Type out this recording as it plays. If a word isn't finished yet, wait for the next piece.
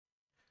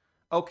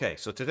Okay,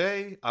 so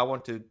today I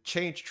want to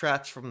change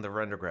tracks from the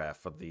render graph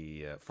for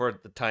the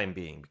time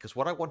being, because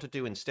what I want to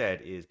do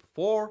instead is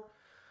before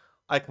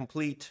I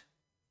complete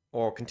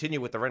or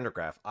continue with the render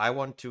graph, I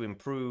want to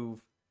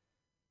improve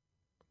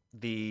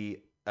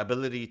the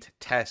ability to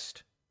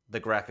test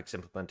the graphics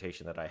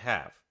implementation that I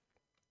have.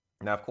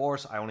 Now, of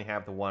course, I only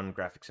have the one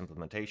graphics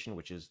implementation,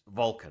 which is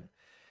Vulkan.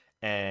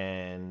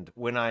 And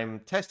when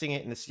I'm testing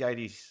it in the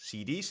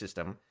CID/CD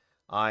system,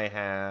 I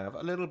have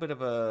a little bit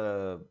of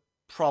a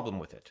problem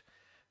with it.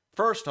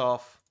 First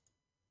off,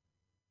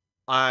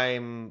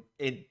 doing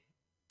it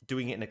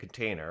in a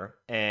container,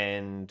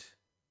 and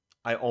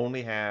I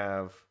only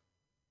have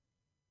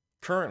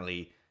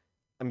currently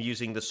I'm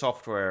using the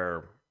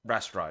software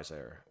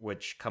rasterizer,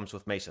 which comes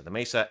with Mesa, the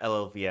Mesa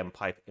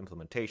llvmpipe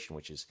implementation,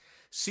 which is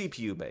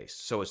CPU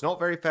based. So it's not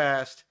very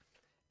fast,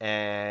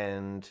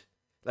 and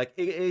like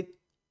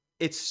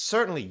it's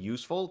certainly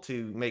useful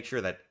to make sure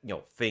that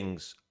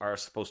things are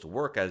supposed to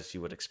work as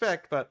you would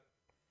expect, but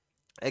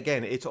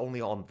again, it's only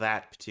on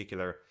that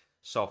particular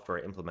software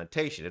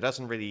implementation. It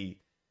doesn't really.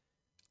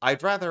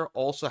 I'd rather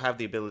also have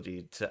the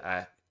ability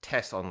to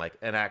test on like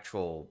an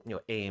actual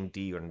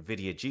AMD or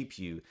NVIDIA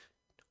GPU,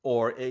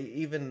 or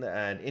even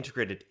an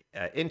integrated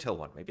Intel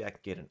one. Maybe I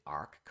could get an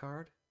ARC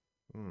card.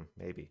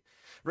 Maybe.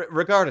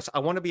 Regardless, I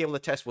want to be able to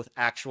test with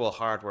actual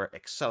hardware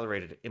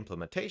accelerated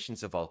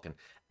implementations of Vulkan,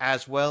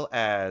 as well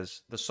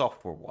as the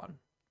software one.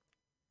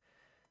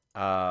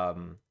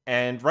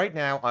 And right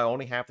now, I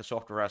only have the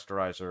software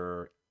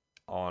rasterizer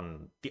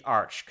on the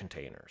Arch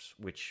containers,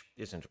 which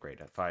is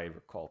integrated. If I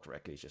recall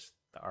correctly, it's just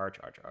the Arch,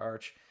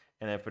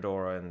 and then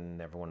Fedora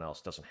and everyone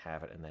else doesn't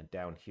have it. And then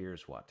down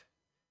here's what?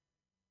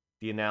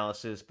 The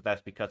analysis, but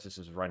that's because this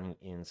is running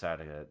inside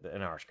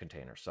an Arch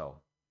container.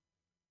 So,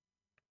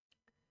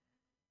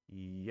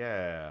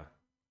 yeah.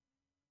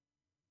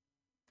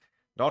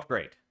 Not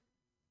great.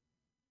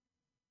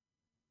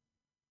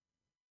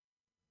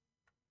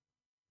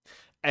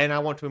 And I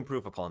want to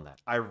improve upon that.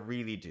 I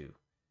really do.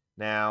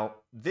 Now,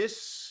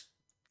 this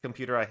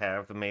computer I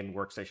have, the main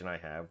workstation I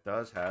have,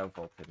 does have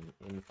Vulkan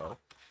info.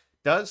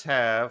 Doesn't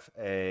have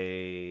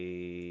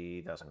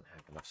enough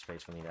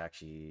space for me to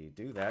actually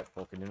do that.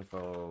 Vulkan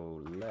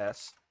info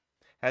less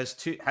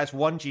has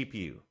one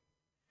GPU,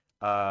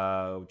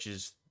 which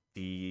is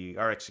the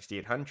RX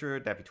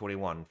 6800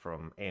 WP21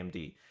 from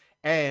AMD,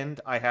 and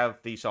I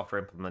have the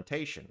software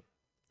implementation.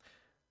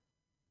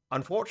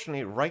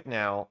 Unfortunately, right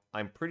now,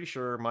 I'm pretty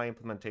sure my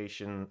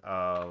implementation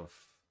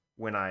of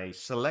when I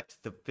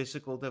select the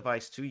physical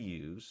device to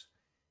use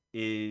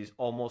is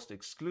almost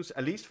exclusive,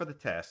 at least for the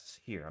tests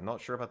here. I'm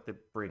not sure about the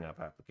bring up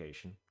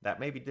application.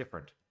 That may be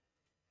different.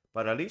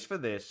 But at least for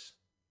this,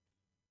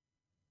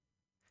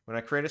 when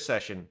I create a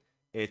session,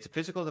 it's a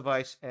physical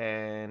device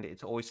and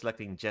it's always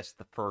selecting just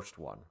the first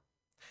one,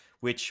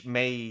 which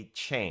may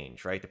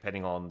change, right,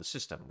 depending on the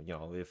system.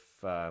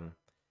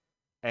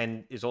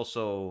 And is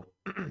also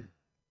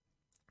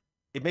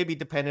it may be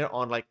dependent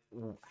on like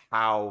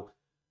how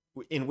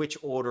in which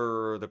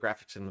order the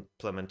graphics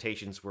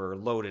implementations were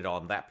loaded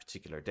on that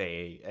particular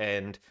day.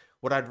 And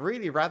what I'd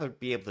really rather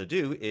be able to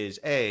do is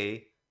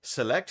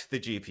select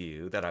the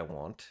GPU that I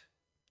want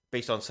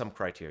based on some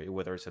criteria,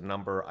 whether it's a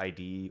number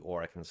ID,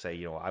 or I can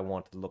say, I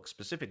want to look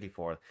specifically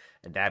for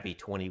a Navi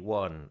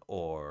 21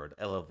 or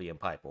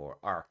llvmpipe or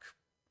ARC,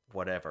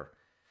 whatever.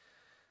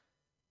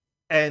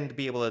 And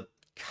be able to,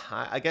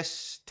 I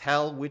guess,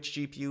 tell which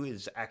GPU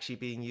is actually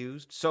being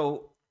used.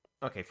 So,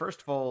 okay, first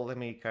of all, let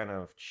me kind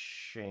of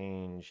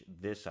change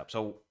this up.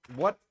 So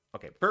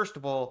first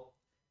of all,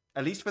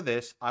 at least for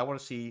this, I want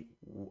to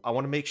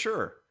make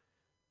sure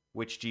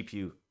which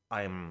GPU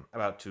I'm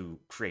about to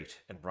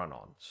create and run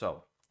on.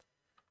 So,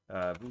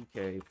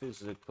 VK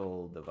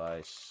physical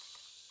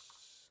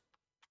device.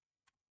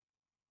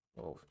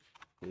 Oh,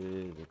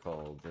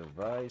 physical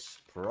device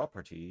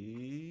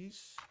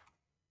properties.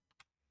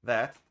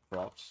 That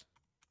props.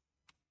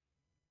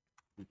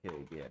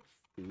 VK get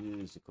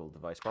physical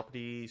device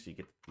properties. So you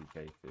get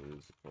VK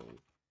physical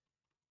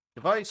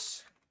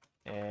device,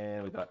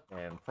 and we got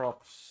and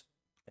props,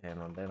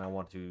 and then I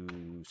want to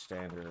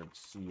standard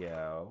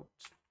cout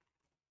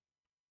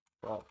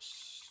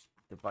props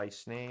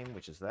device name,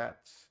 which is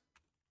that.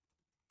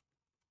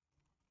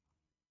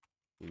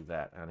 Do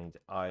that. I need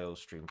IO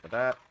stream for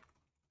that.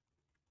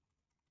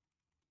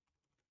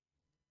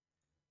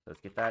 Let's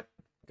get that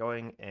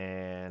going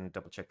and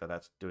double check that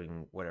that's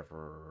doing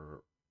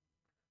whatever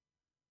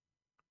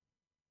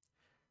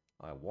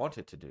I want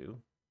it to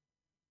do.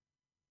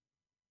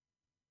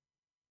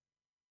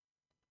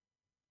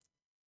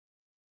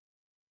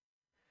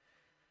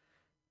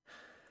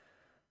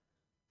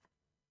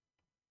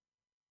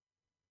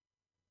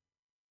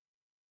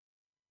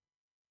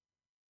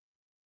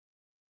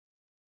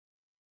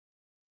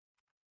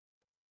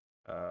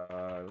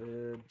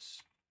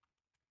 Libs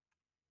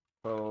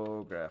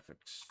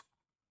graphics.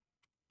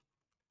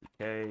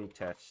 Okay,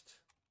 test.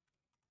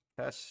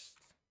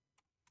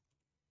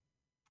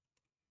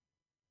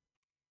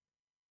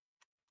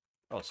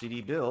 Oh,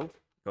 CD build.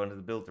 Go into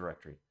the build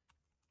directory.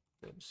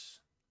 Libs.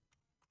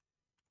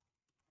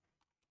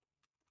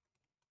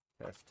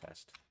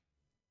 Test.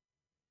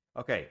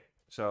 Okay,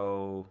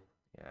 so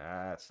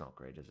yeah, that's not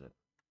great, is it?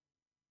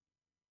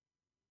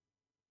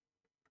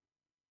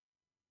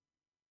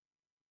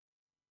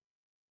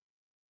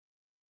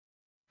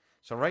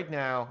 So right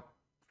now,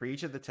 for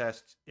each of the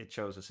tests, it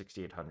shows a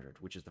 6800,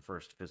 which is the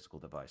first physical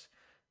device.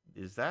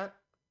 Is that?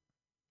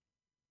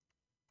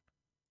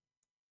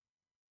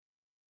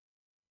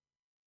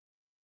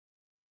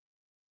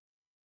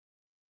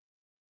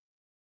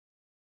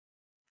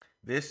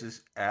 This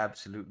is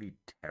absolutely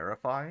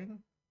terrifying.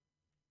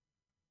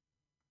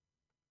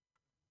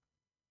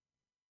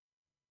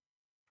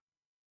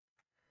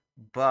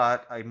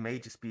 But I may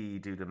just be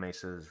due to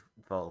Mesa's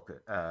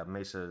Radv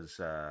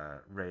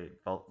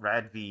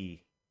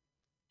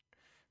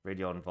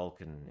Radeon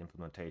Vulkan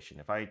implementation.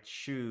 If I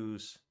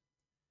choose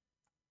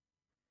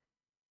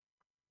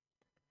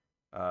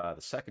the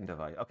second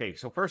device, okay.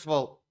 So first of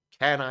all,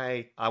 can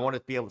I want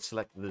to be able to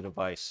select the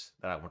device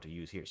that I want to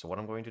use here. So what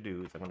I'm going to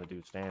do is I'm going to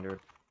do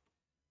standard.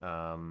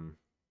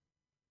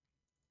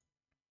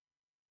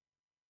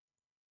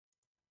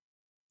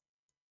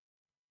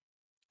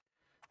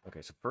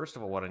 Okay, so first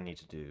of all, what I need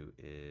to do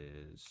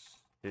is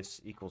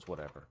this equals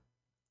whatever.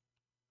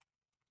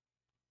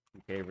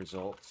 VK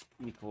results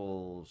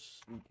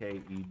equals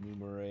VK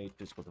enumerate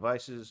physical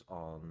devices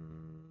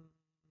on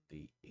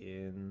the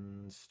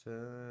instance.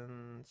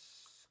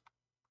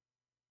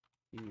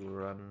 You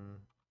run.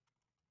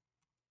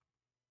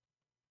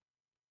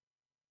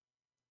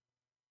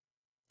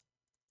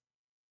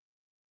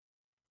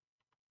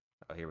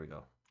 Oh, here we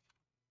go.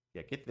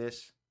 Yeah, get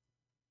this.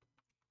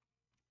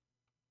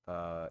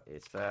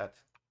 It's that.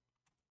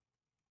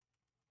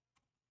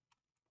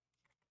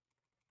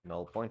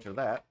 Null pointer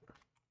that.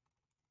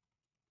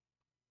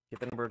 Get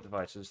the number of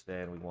devices,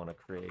 then we want to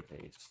create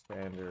a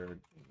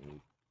standard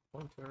new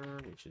pointer,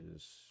 which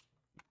is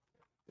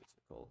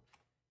physical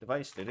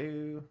device to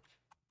do.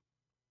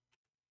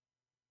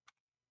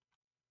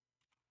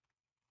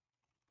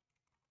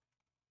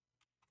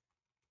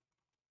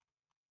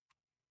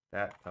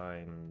 That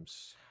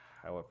times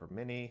however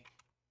many.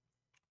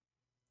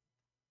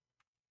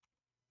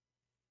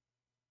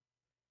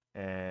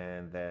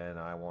 And then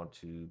I want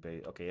to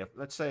okay, if,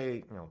 let's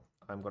say,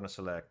 I'm going to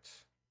select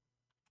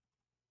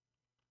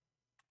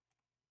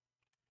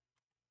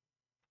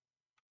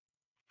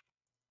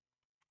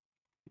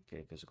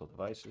okay, physical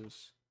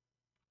devices.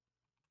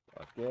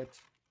 Get.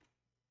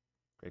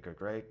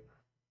 Great.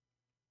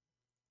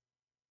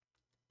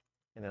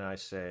 And then I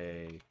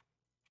say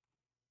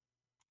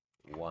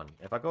 1.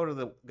 If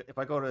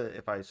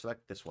I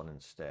select this one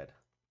instead.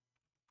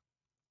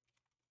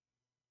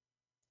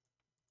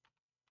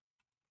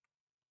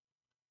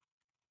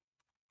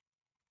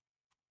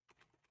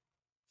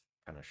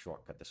 Kind of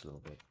shortcut this a little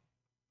bit.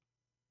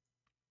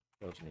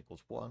 Chosen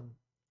equals 1.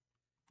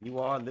 You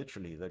are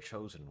literally the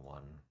chosen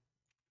one.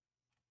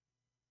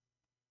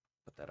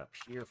 Put that up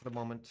here for the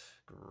moment.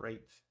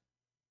 Great.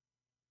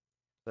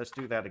 Let's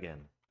do that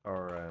again.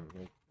 Or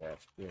make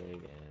that big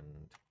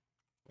and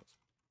let's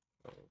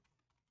go.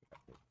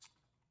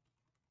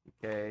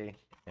 Okay,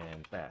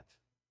 and that.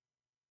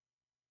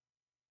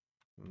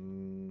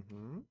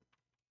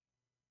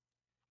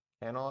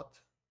 Cannot.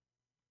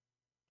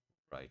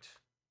 Right.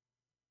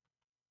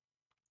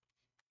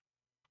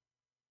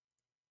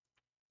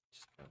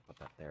 Just gonna put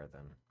that there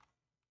then.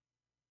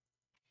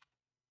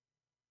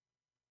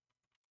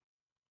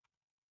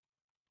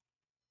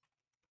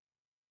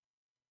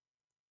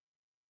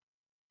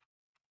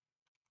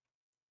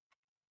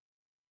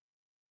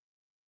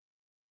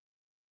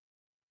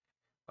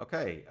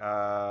 Okay,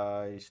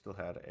 I still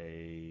had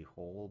a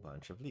whole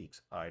bunch of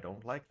leaks. I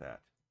don't like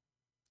that.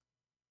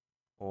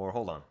 Or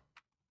hold on.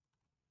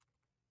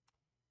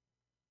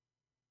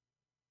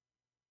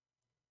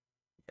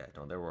 Yeah,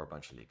 no, there were a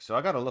bunch of leaks. So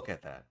I got to look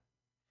at that.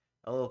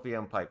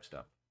 llvmpipe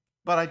stuff.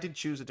 But I did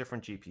choose a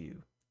different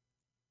GPU.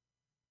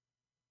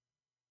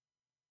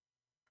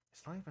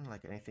 It's not even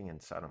like anything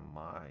inside of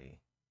my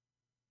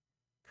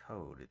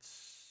code.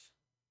 It's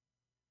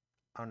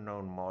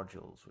unknown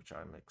modules, which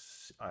I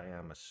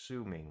am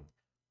assuming,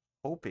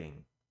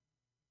 hoping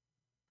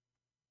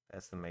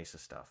that's the Mesa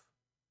stuff.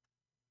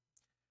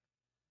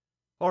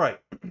 All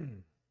right.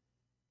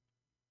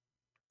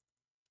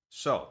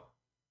 So,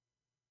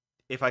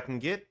 if I can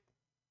get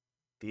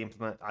the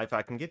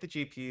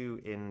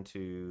GPU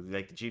into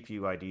like the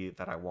GPU ID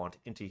that I want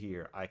into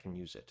here, I can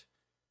use it.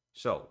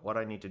 So what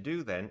I need to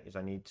do then is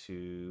I need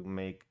to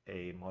make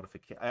a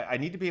modification. I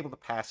need to be able to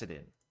pass it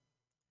in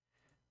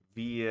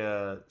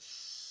via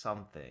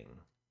something.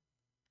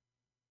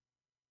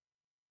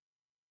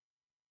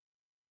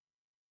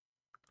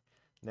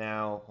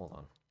 Now, hold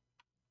on.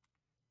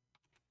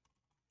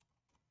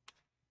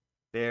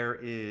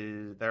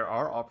 There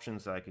are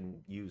options that I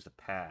can use to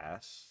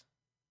pass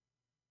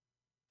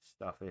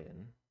stuff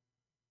in.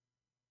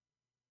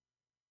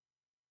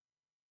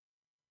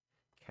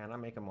 Can I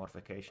make a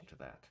modification to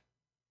that?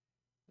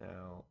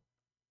 Now,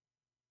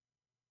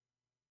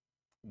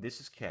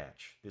 this is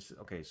catch. This is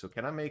okay. So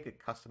can I make a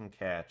custom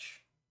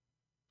catch?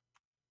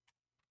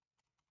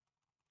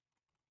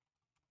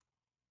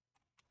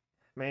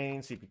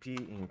 main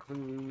cpp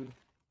include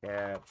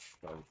catch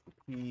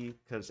p,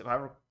 because if I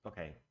were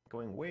okay,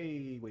 going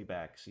way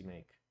back,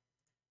 cmake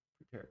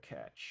prepare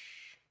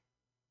catch.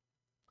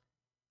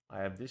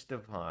 I have this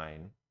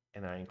define,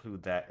 and I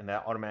include that, and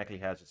that automatically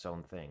has its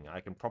own thing. I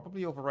can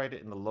probably overwrite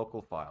it in the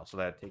local file so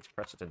that it takes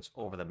precedence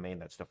over the main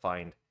that's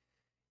defined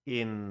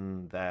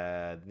in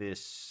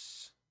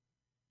this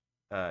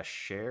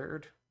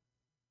shared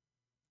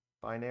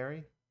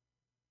binary.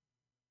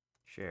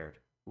 Shared.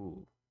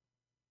 Ooh.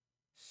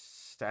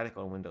 Static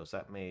on Windows.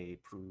 That may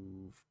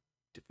prove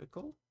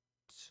difficult.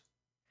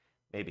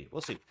 Maybe.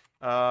 We'll see.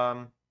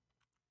 Cat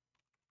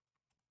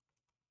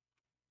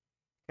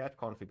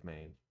config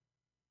main.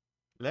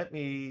 Let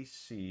me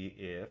see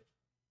if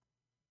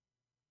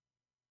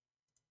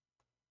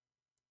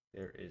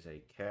there is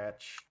a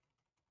catch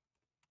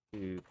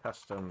to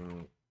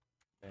custom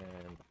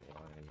and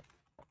line.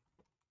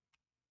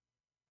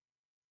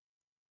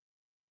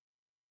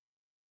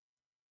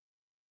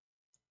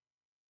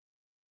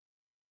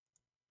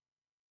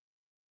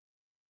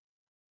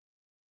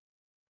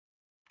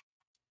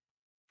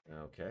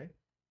 Okay.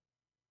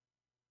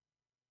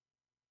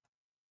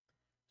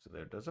 So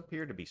there does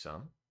appear to be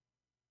some.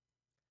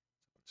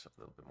 Let's up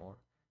a little bit more.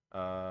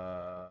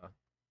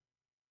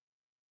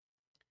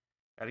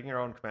 Adding your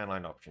own command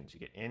line options. You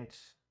get int.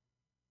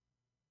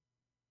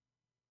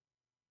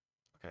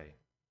 Okay.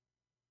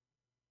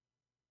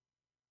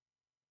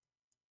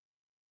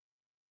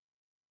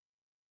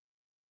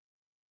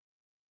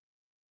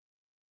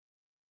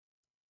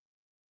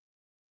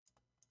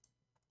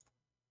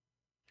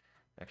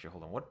 Actually,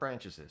 hold on. What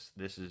branch is this?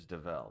 This is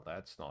devel.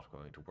 That's not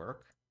going to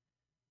work.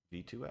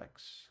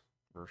 V2X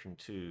version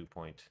 2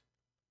 point.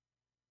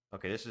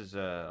 Okay, this is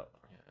yeah,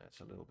 it's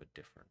a little bit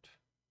different.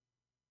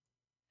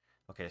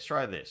 Okay, let's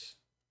try this.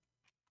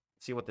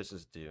 See what this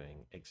is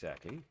doing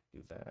exactly.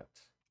 Do that.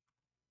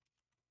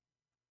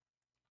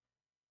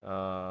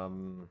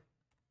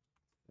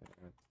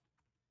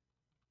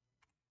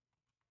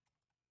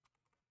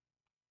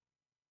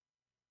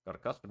 Got a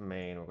custom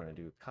main. We're going to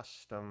do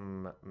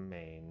custom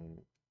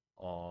main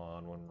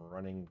on when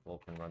running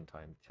Vulkan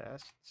runtime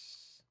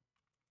tests.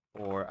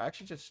 Or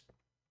actually just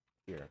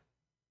here.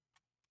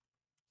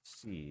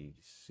 C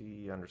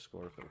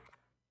underscore.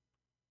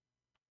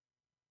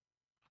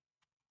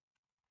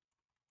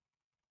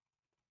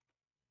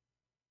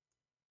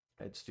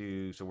 Let's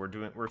do, so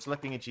we're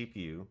selecting a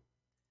GPU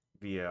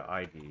via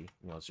ID,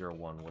 0,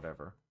 1,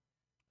 whatever.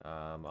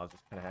 I'll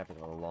just kind of have it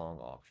a long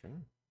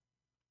option.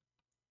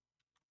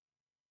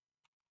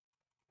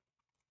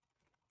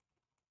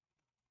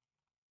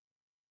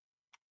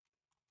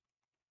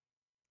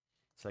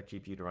 Select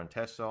GPU to run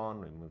tests on.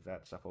 We move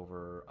that stuff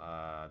over.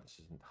 This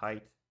isn't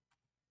height.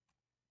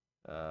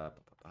 Do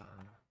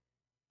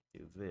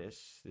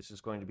this. This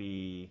is going to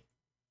be.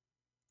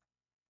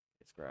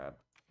 Let's grab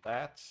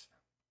that.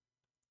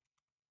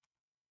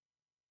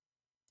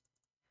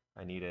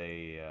 I need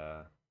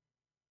a.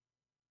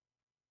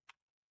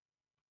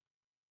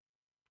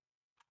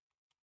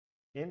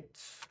 Int.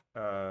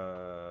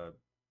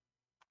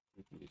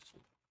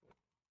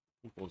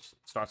 Equals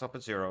starts off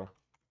at 0.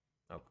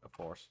 Oh, of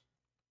course.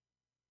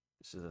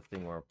 This is a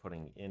thing we're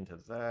putting into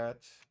that.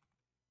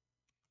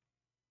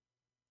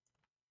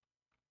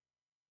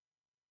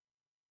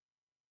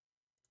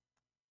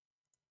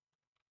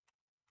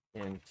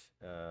 Int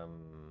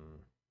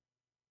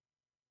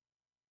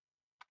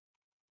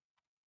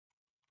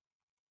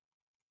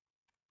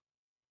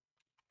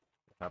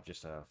have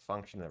just a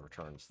function that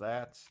returns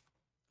that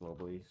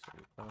globally. So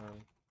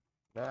return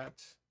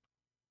that.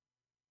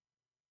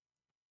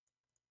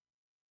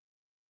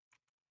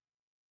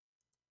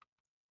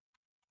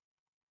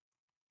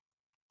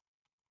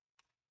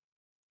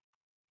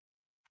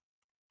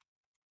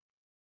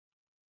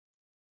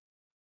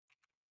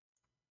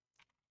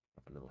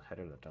 A little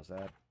header that does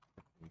that.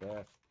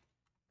 That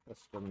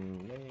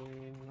custom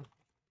main.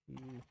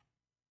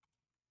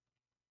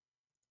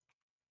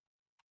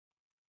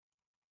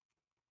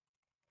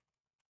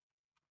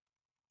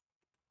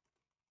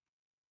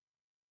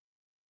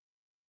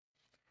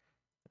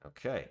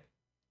 Okay.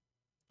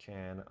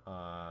 Can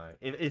I?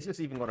 Is this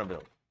even going to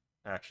build?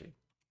 Actually.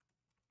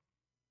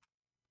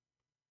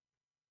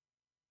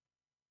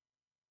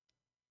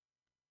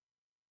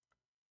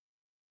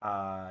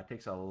 It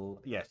takes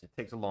it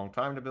takes a long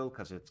time to build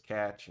because it's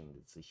catch and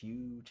it's a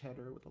huge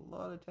header with a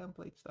lot of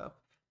template stuff.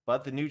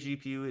 But the new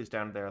GPU is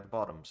down there at the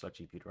bottom. Select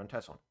GPU to run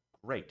tests on.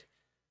 Great.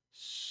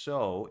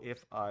 So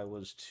if I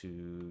was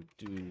to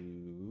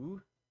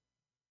do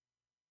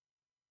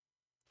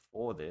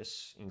for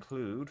this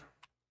include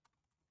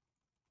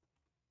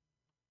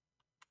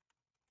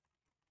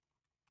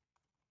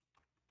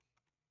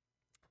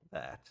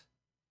that,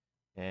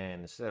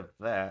 and instead of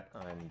that,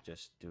 I'm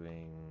just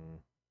doing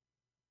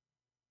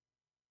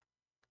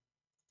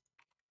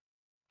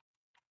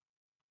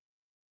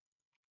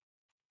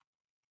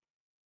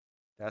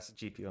that's the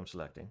GPU I'm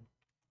selecting.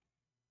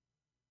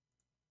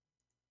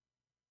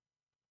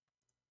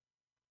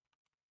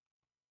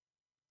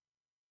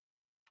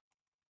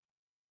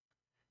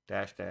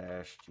 Dash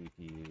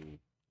GPU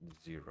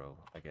 0,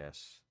 I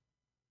guess.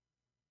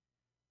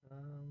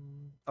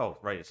 Oh,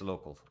 right, it's a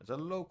local. It's a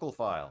local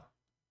file.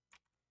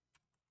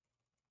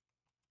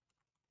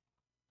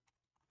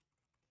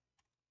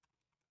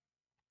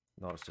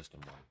 Not a system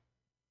one.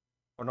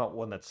 Or not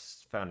one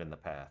that's found in the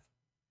path.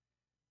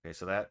 Okay,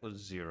 so that was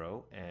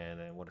 0. And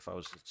then what if I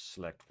was to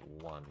select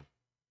 1?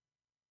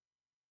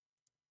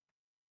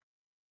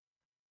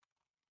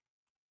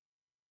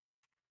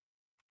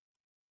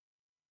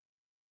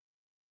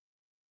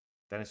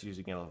 Then it's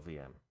using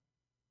LVM.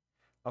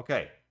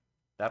 Okay,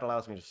 that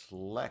allows me to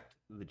select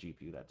the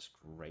GPU. That's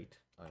great.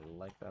 I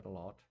like that a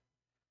lot.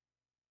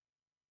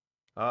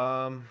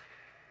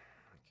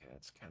 Okay,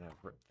 let's kind of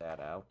rip that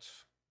out.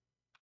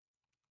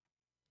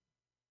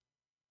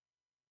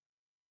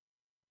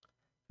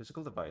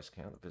 Physical device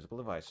count, the physical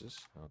devices.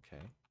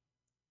 Okay.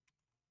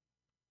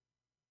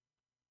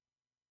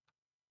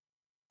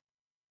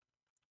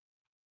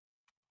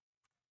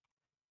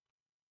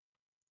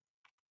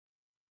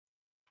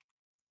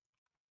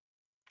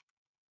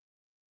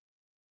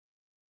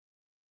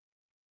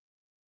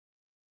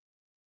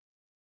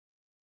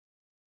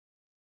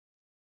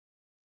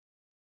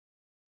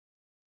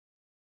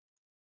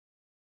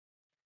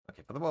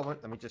 Okay, for the moment,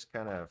 let me just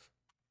kind of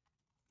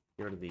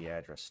get rid of the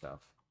address stuff.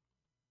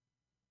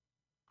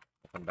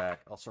 I'll come back.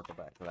 I'll circle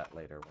back to that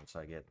later once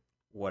I get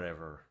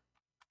whatever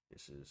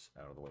this is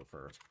out of the way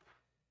first.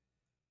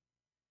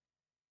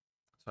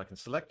 So I can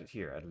select it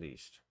here at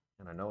least.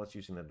 And I know it's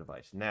using the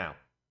device. Now,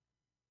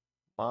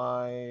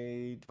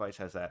 my device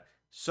has that.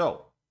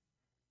 So,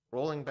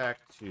 rolling back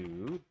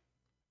to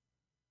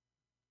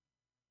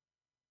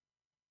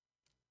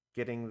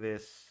getting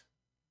this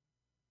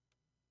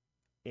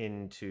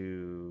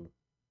into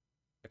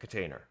a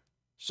container.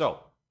 So,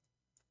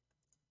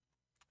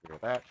 clear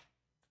that.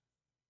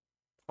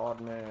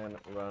 Podman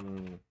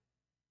run.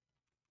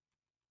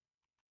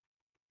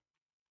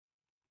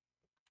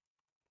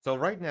 So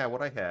right now,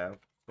 what I have,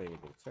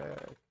 stable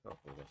tech,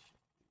 okay,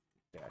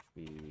 dash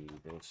b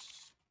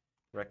this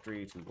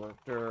directory to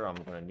worker. I'm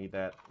going to need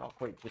that not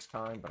quite this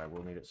time, but I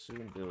will need it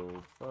soon.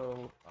 Build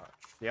full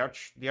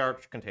arch, the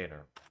arch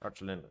container, arch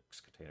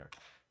Linux container.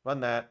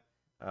 Run that.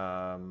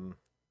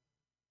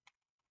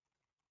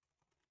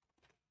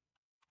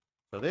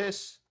 So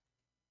this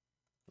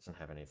doesn't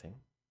have anything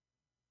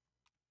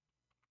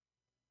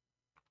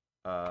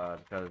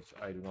because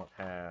I do not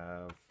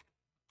have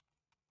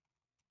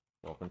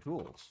Vulkan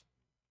tools.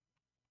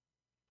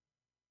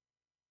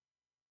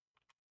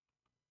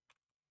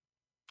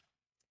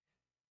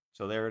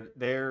 So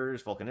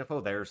there's Vulkan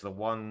info. There's the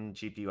one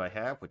GPU I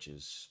have, which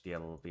is the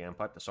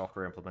llvmpipe, the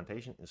software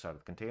implementation inside of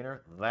the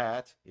container.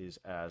 That is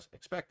as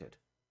expected.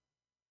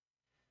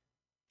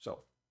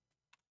 So,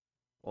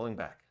 rolling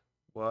back.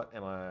 What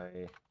am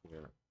I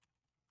here?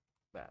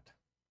 That.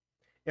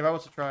 If I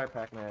was to try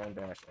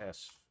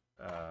pacman-s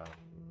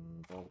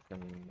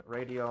Vulkan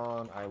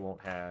Radeon, I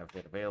won't have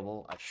it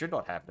available. I should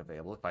not have it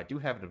available. If I do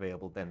have it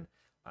available, then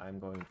I'm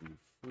going to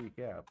freak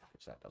out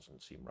because that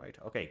doesn't seem right.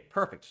 Okay,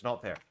 perfect. It's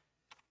not there.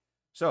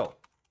 So,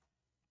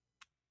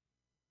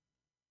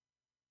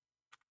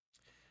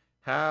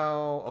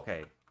 how,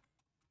 okay.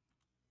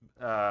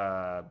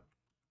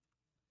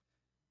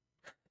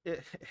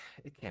 It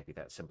can't be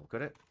that simple,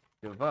 could it?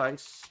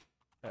 Device,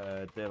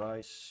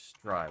 device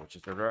drive, which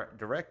is the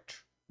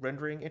direct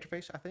rendering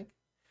interface, I think.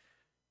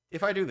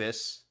 If I do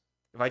this,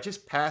 if I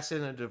just pass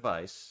in a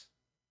device,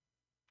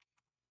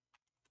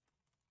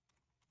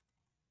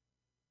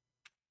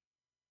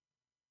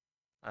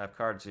 I have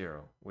card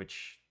 0,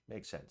 which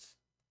makes sense.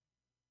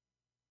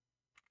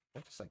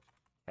 That's just like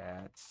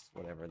cats,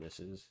 whatever this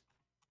is.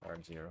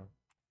 Card 0.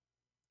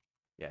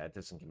 Yeah, it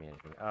doesn't give me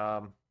anything.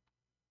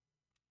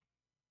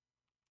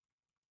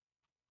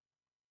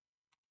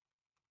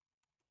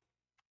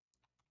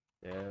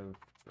 Dev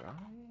dry?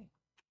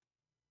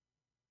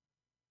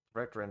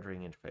 Direct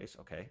rendering interface,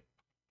 okay.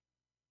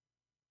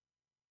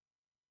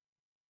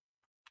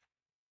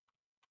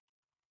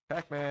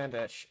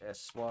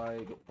 Pacman-sy,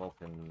 get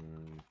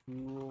Vulkan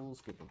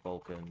tools, get the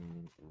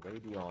Vulkan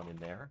Radeon in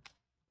there.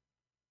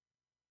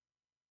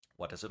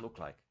 What does it look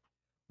like?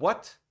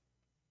 What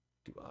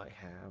do I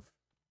have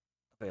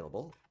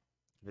available?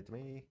 Give it to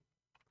me.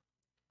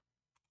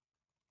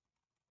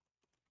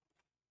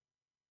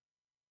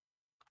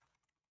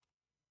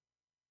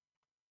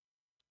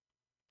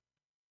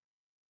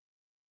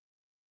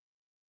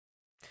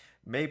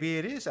 Maybe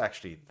it is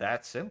actually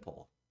that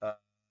simple.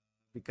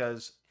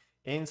 Because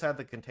inside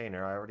the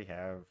container, I already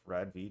have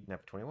radv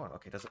nep21.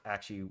 Okay, does it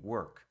actually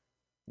work?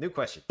 New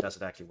question, does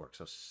it actually work?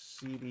 So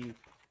cd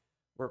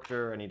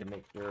worker, I need to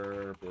make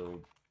sure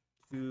build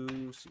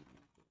 2, cd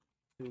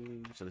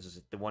 2. So this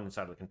is the one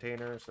inside of the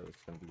container, so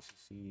it's going to be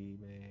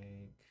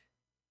cmake.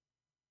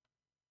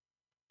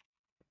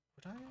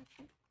 Would I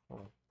actually?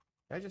 Hold on.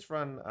 Can I just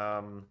run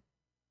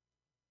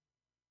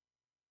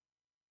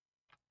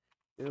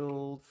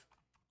build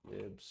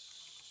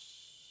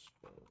libs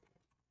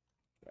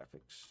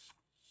graphics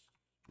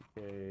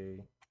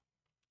okay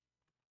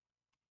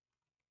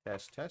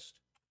test.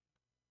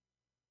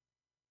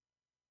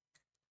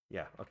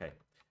 Yeah, okay.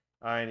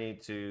 I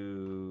need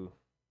to...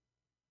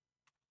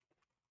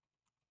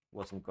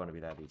 Wasn't going to be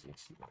that easy.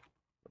 Go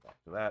back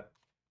to that.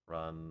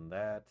 Run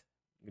that.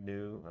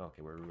 GNU.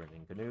 Okay, we're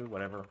running GNU,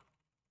 whatever.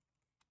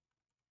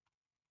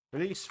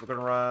 Release. We're going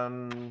to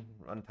run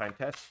runtime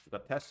tests. We've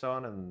got tests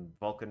on, and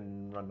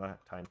Vulkan run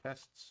runtime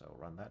tests. So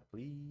run that,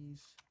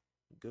 please.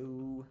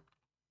 Go.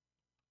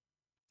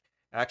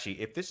 Actually,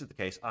 if this is the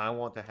case, I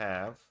want to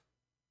have...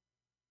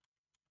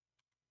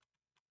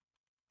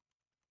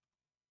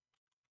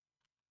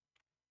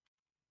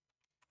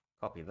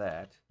 Copy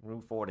that.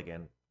 Move forward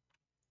again.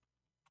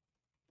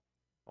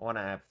 I want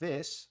to have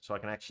this so I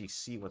can actually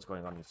see what's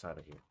going on inside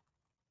of here.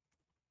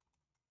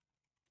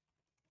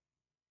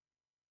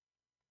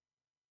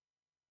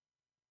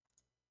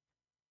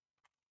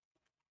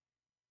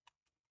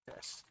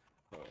 Test.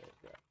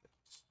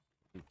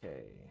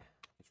 Okay.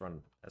 Let's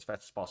run as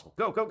fast as possible.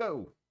 Go, go,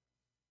 go!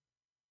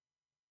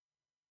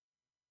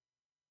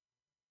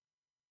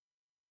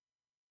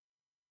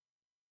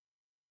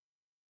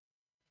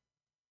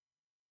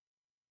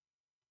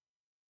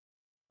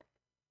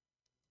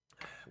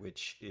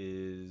 Which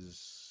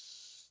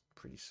is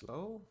pretty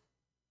slow.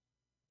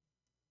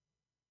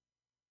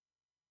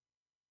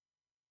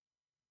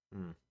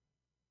 Hmm.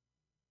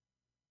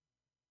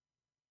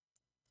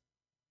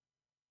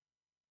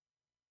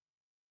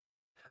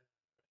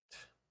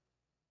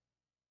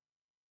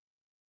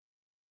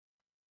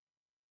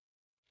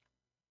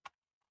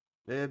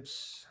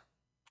 Libs.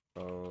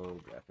 Oh,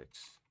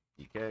 graphics.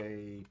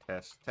 DK.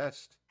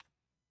 Test.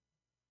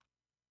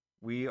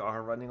 We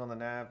are running on the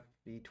nav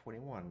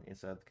V21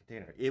 inside the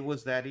container. It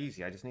was that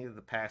easy. I just needed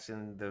to pass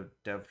in the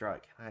dev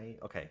drive. Can I?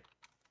 Okay.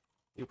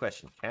 New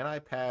question. Can I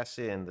pass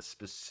in the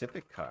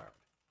specific card?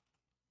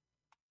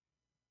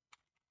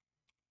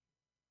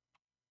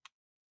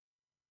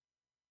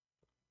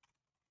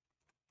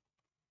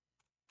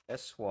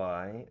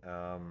 SY.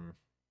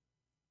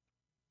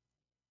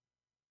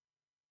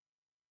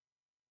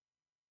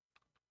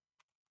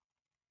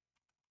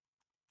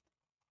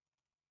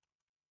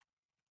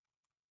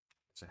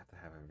 So I have to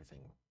have everything.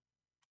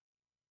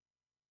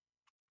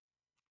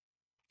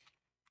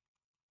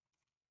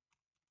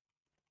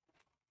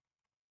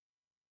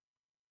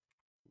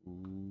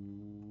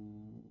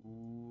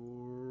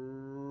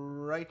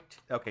 Right.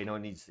 Okay. No, it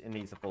needs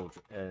a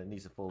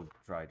full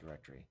dry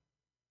directory.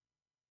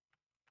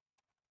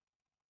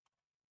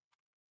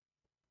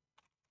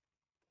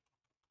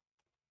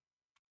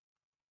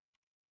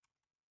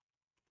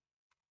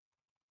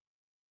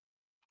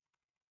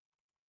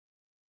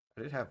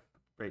 I did have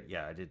rate.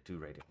 Yeah, I did do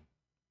rating.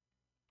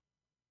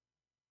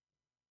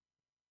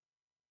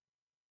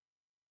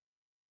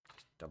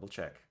 Just double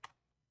check.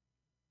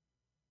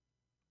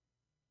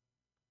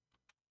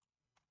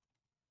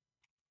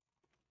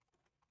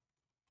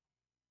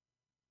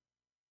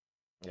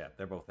 Yeah,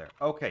 they're both there.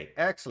 Okay,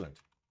 excellent.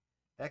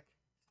 Excellent.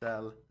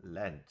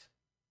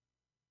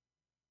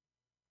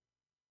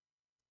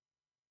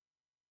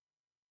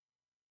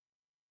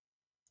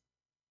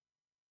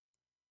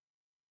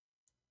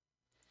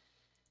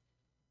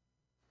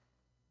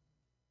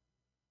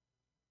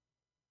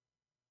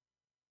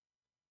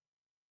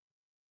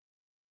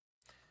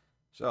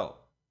 So,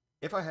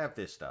 if I have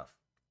this stuff,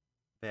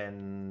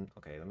 then,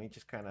 okay, let me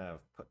just kind of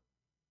put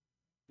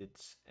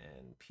bits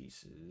and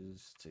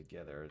pieces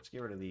together. Let's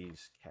get rid of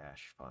these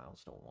cache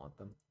files. Don't want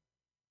them.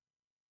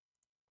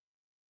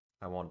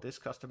 I want this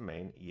custom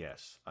main.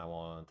 Yes. I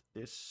want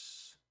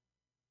this.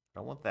 I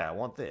don't want that. I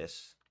want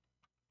this.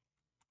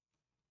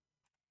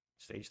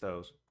 Stage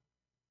those.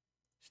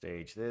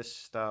 Stage this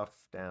stuff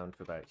down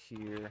to about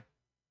here.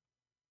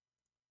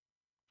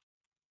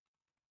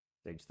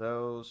 Stage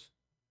those.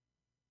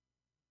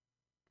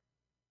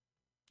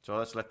 So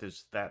let's let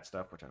this that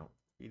stuff, which I don't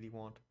really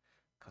want.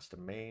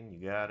 Custom main, you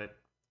got it.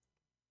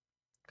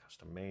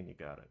 Custom main, you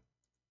got it.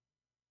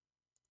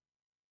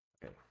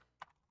 Okay.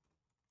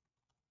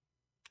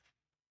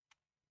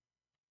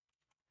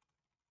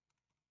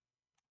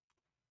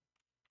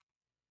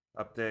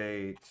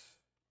 Update.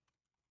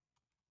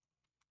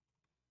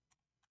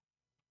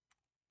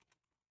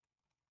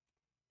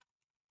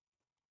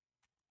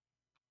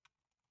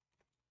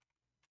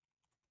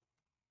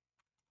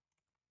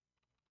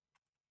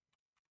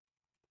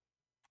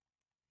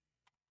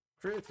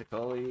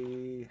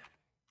 Critically.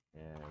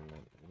 And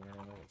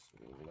now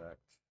select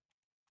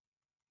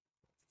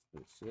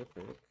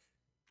specific.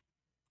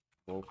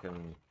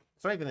 Vulkan.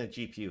 It's not even the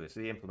GPU, it's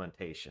the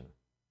implementation.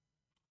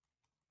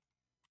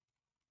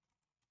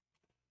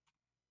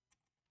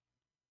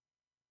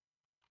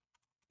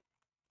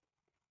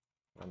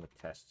 Run the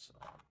tests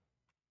on.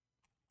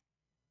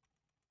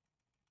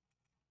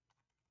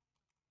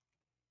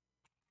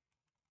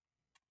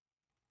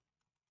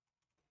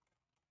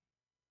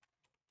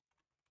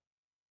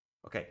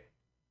 Okay,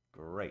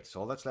 great.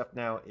 So all that's left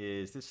now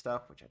is this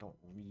stuff, which I don't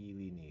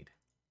really need.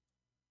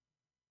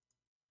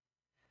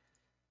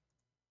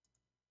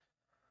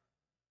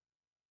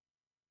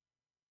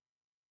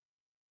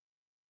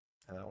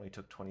 and it only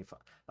took 25.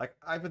 Like,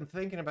 I've been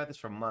thinking about this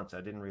for months.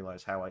 I didn't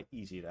realize how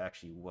easy it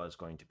actually was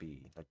going to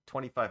be. Like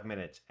 25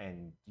 minutes,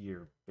 and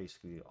you're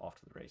basically off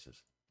to the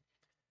races.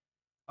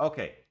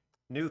 Okay,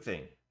 new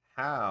thing.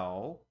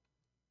 How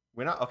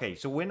when I okay,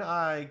 so when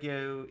I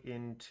go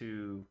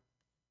into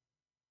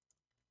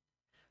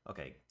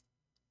okay,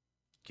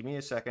 give me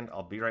a second.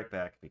 I'll be right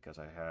back because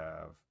I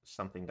have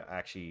something to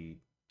actually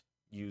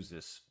use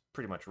this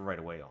pretty much right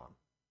away on.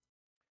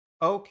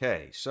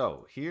 Okay,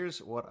 so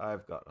here's what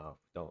I've got. Oh,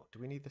 no, do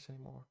we need this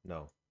anymore?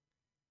 No.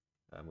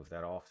 Move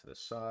that off to the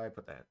side,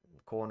 put that in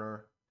the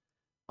corner.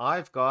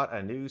 I've got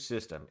a new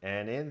system,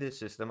 and in this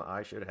system,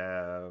 I should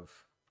have.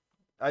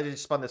 I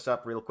just spun this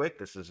up real quick.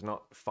 This is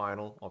not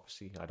final,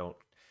 obviously. I don't.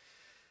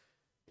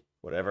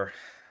 Whatever.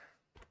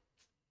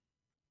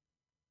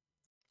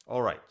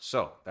 All right,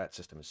 so that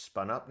system is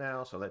spun up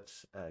now, so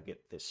let's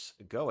get this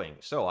going.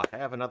 So I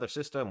have another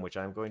system which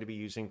I'm going to be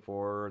using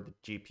for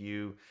the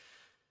GPU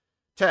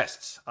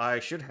tests. I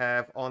should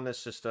have on this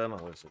system,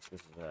 this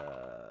is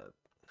a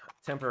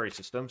temporary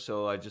system,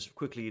 so I just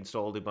quickly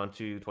installed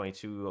Ubuntu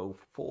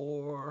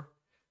 22.04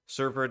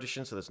 server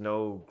edition, so there's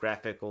no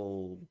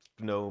graphical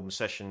GNOME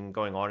session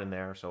going on in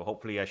there, so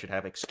hopefully I should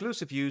have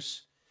exclusive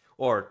use,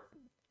 or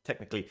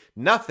technically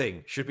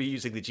nothing should be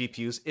using the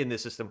GPUs in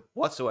this system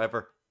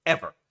whatsoever,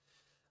 ever.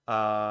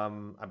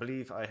 I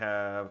believe I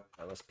have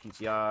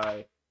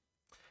LSPTI.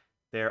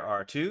 There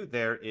are two.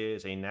 There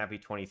is a Navi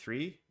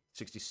 23,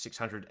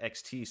 6600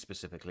 XT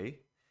specifically.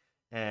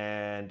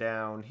 And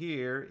down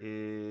here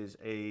is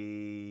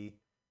a...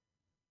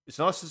 It's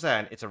not a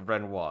Cezanne, it's a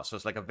Renoir. So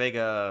it's like a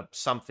Vega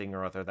something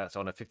or other that's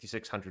on a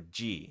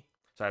 5600G.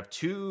 So I have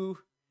two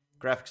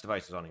graphics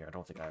devices on here. I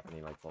don't think I have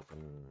any like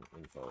Vulkan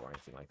info or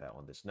anything like that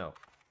on this. No.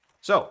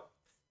 So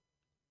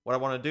what I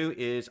want to do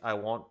is I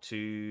want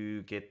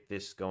to get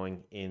this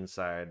going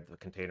inside the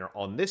container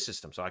on this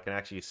system so I can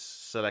actually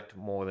select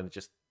more than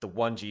just the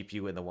one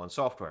GPU and the one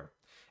software.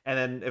 And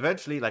then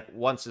eventually, like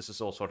once this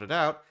is all sorted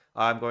out,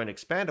 I'm going to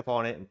expand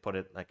upon it and put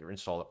it like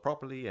install it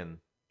properly and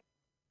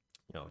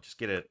just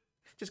get it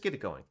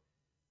going.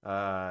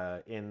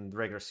 In the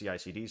regular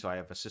CI/CD, so I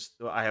have a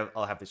system.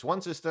 I'll have this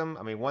one system.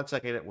 I mean, once I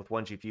get it with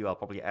one GPU, I'll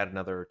probably add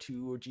another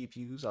 2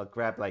 GPUs. I'll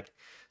grab like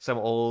some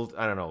old,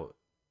 I don't know,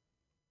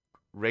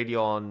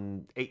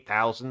 Radeon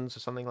 8000s or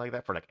something like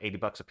that for like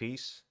 $80 a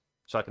piece,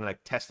 so I can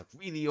like test the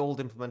really old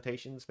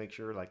implementations, make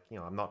sure like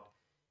I'm not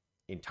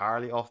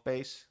entirely off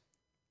base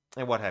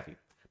and what have you.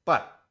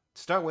 But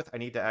to start with, I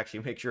need to actually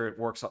make sure it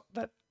works,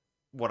 that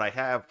what I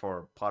have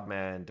for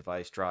Podman,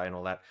 Device Dry, and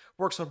all that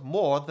works on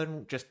more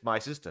than just my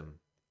system.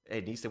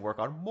 It needs to work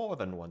on more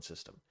than one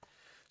system.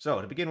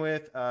 So to begin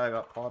with, I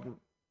got Podman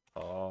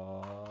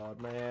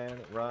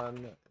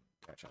run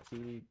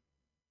 -it.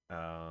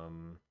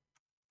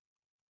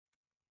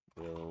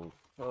 Will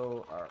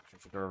I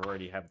should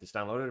already have this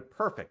downloaded.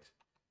 Perfect.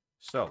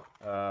 So,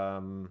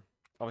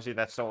 obviously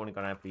that's only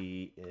going to have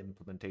the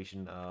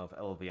implementation of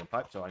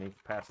llvmpipe, so I need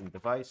to pass in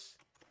device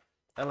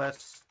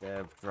ls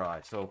dev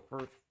dry. So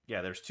first,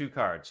 yeah, there's two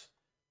cards.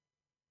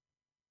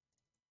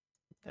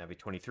 Navi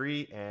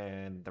 23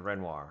 and the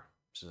Renoir,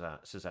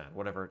 Cezanne,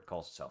 whatever it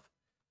calls itself.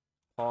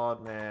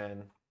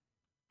 Podman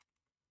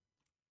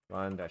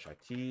run -it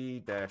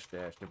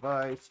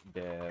 -device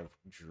dev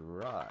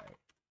dry.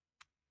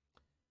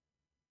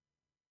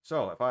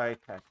 So if I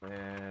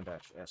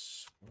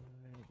pacman-s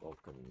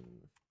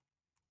Vulkan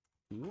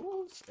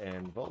tools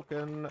and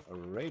Vulkan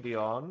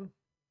Radeon,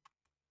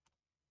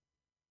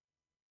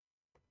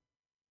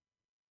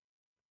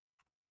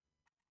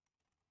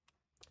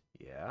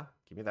 yeah,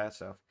 give me that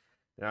stuff.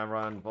 Then I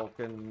run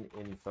Vulkan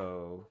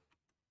info.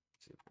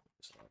 Let's see if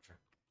it's larger.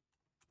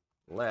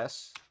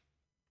 Less.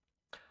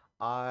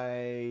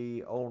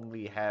 I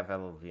only have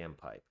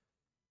llvmpipe.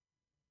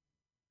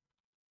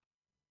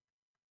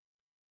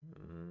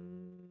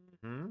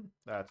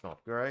 That's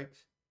not great.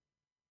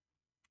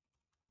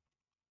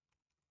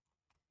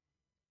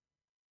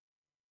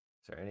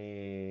 Is there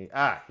any...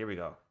 here we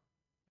go.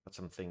 Got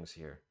some things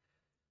here.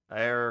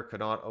 Error, could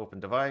not open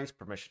device,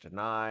 permission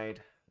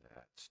denied.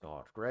 That's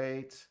not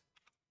great.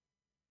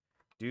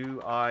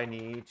 Do I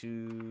need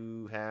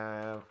to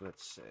have,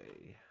 let's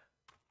say,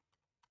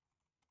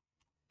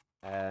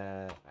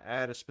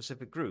 add a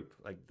specific group,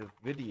 like the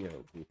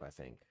video group, I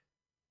think.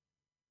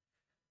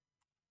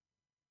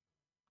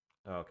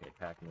 Okay,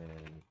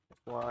 Pacman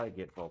apply,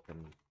 get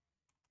Vulkan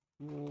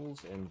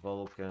tools and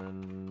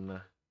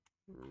Vulkan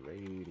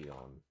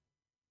Radeon.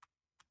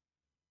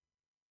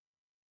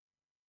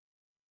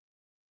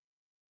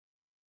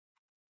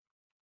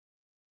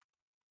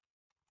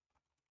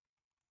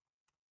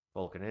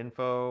 Vulkan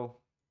info.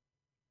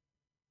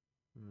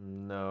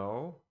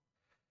 No.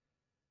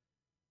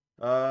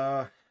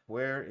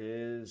 Where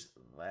is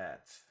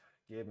that?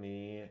 Give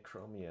me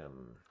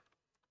Chromium.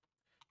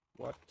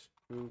 What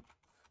group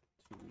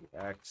to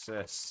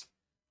access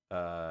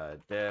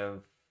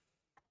dev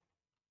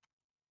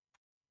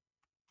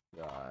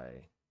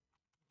guy?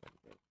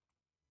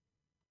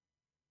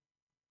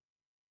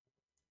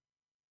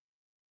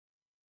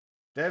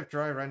 Dev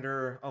dry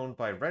render owned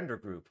by Render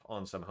Group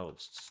on some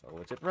hosts. So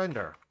is it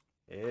render?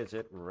 Is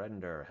it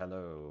render?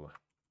 Hello.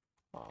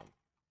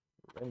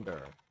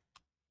 Render.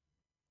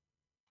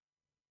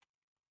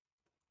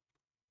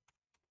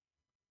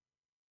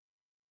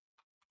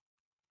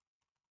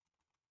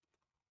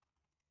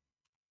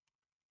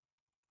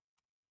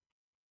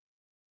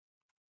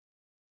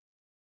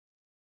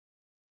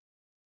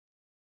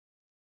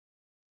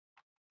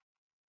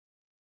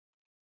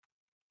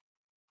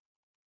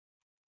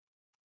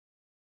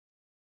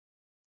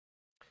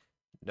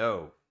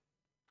 No.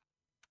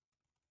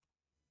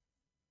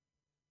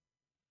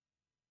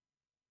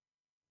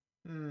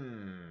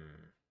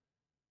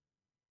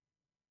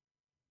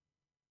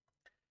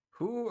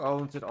 Who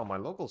owns it on my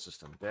local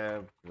system?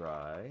 Dev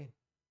dry.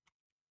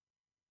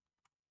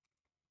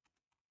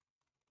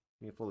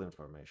 Give me full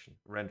information.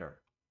 Render.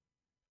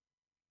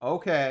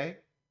 Okay.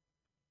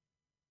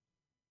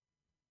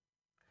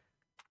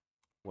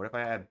 What if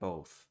I add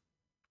both?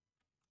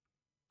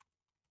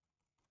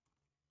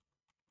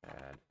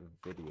 Add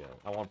video.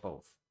 I want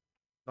both.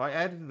 Oh, I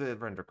added the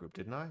render group,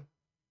 didn't I?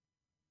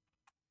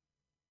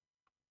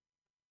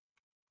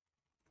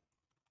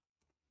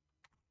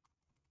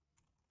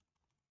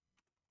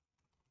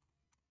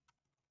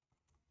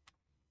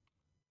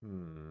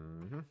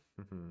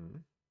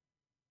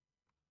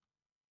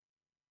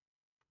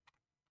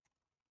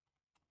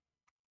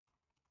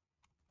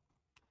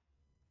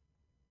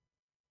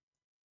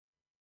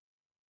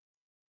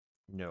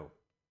 No.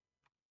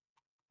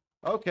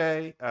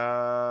 Okay.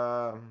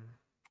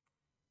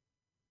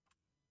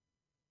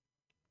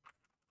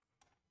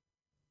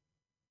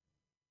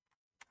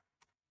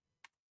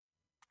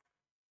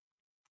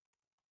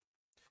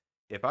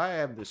 If I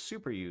am the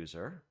super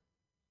user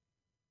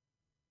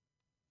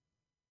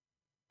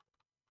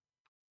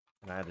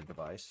and I add a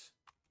device,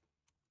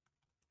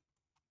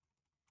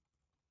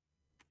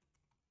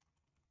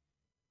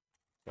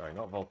 sorry,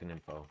 not Vulkan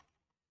info,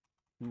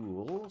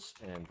 tools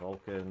and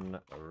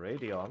Vulkan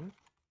Radeon.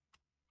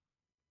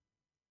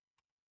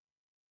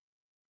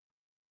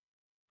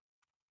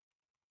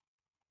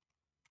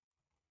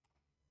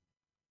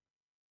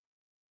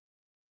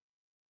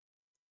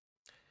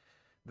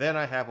 Then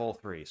I have all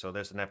three. So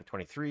there's the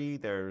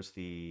NAPI23, there's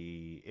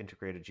the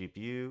integrated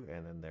GPU,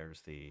 and then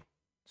there's the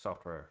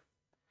software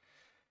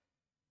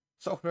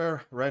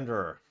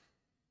renderer.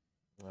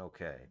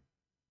 Okay.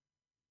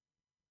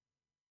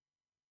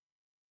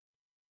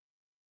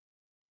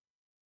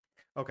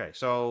 Okay,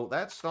 so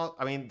that's not,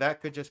 I mean,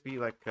 that could just be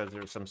like because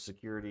there's some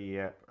security.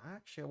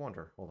 Actually, I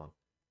wonder. Hold on.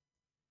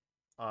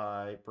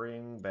 I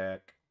bring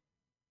back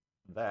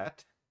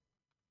that.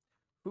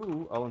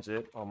 Who owns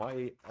it on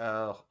my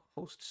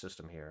host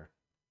system here?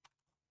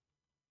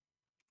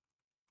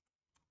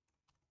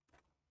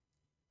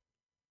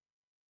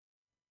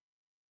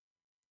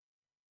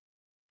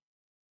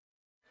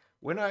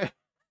 When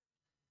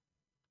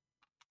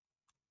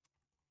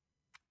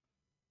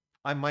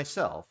I'm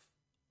myself,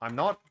 I'm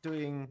not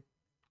doing...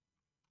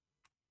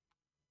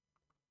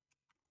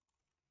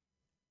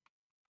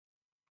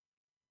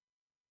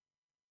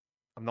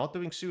 I'm not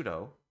doing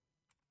sudo,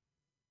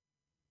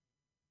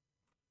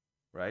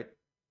 right?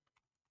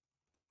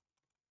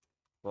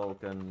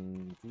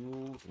 Vulkan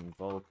tools and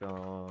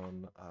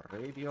Vulkan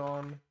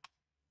Radeon,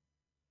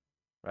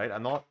 right?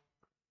 I'm not...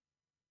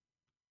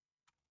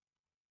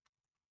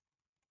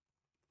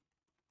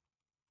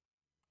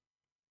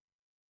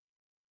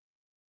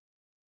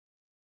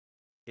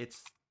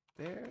 It's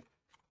there.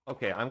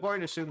 Okay, I'm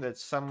going to assume that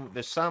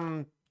there's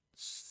some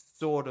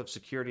sort of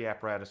security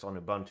apparatus on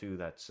Ubuntu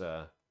that's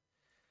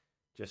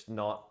just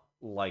not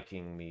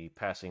liking me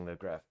passing the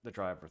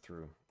driver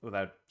through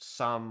without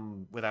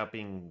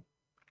being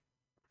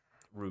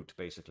root,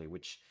 basically,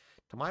 which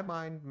to my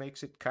mind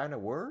makes it kind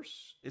of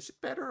worse. Is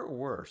it better or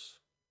worse?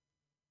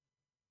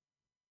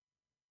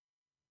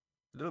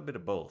 A little bit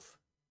of both.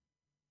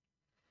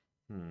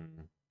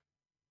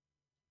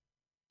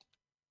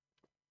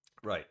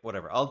 Right,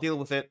 whatever. I'll deal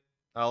with it.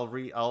 I'll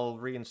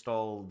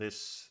reinstall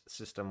this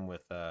system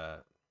with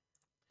I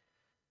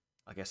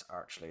guess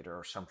Arch later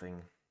or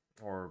something,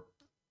 or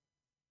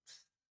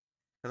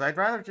because I'd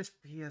rather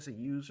just be as a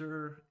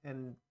user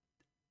and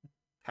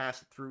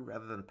pass it through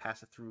rather than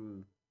pass it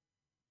through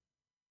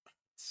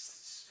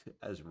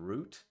as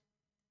root.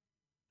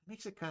 It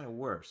makes it kind of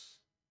worse.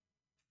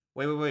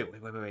 Wait.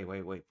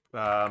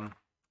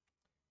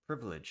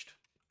 Privileged.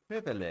 You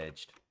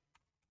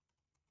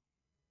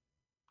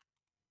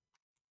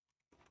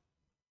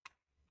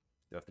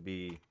have to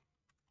be...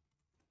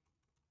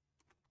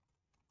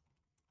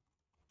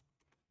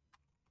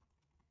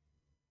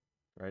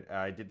 Right,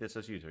 I did this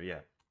as user, yeah.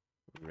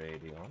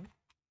 Radeon.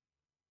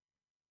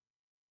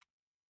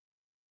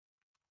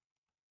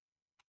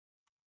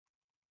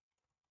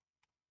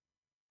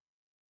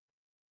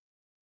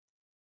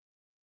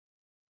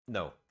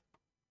 No.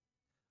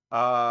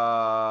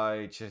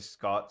 I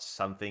just got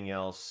something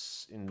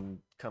else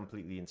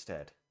completely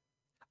instead.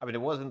 I mean,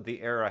 it wasn't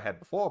the error I had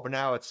before, but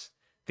now it's...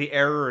 The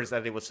error is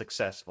that it was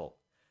successful.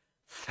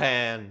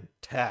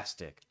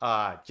 Fantastic.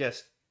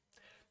 Just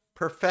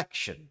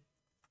perfection.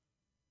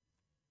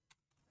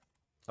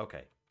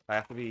 Okay. I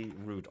have to be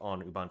root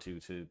on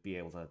Ubuntu to be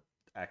able to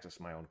access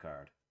my own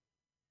card.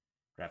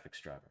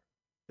 Graphics driver.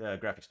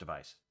 Graphics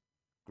device.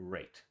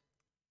 Great.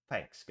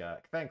 Thanks, guy.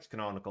 Thanks,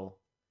 Canonical.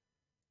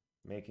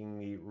 Making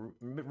me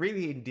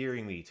really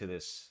endearing me to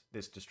this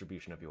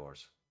distribution of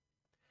yours.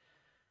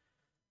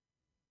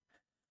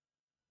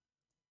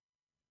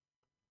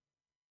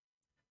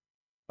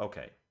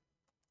 Okay.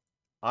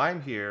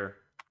 I'm here.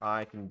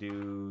 I can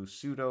do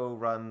sudo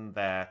run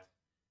that.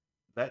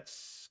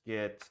 Let's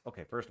get...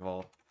 Okay, first of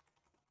all...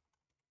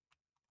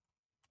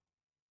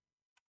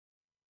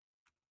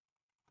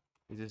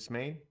 Is this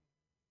main?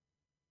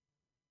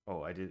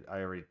 Oh, I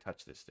already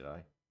touched this, did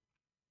I?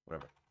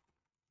 Whatever.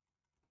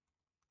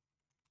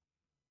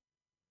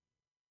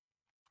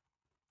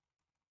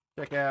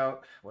 Check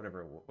out...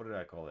 Whatever. What did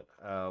I call it?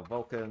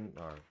 Vulkan,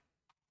 or...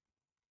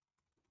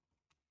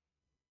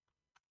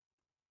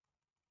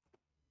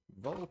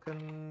 Vulkan...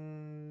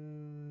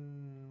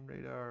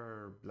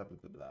 Radar... Blah, blah,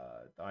 blah,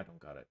 blah. I don't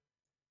got it.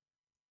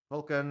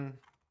 Vulkan...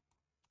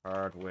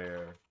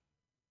 Hardware...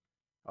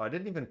 Oh, I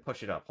didn't even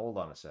push it up. Hold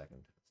on a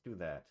second. Let's do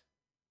that.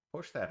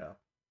 Push that up.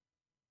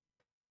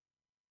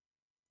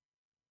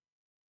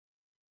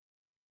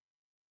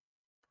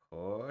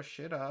 Push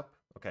it up.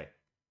 Okay.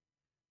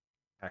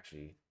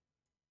 Actually,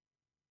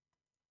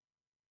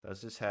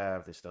 does this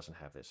have... This doesn't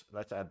have this.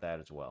 Let's add that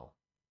as well.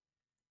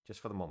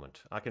 Just for the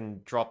moment. I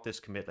can drop this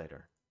commit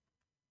later.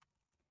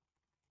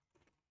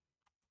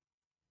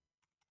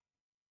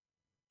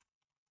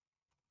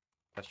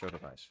 Test your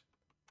device.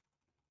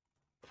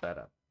 Put that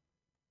up.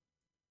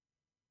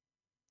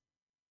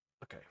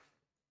 Okay.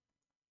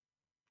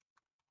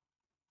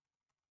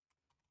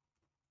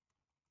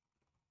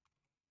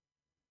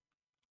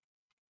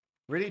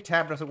 Really?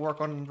 Tab doesn't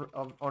work on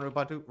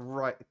Ubuntu?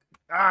 Right.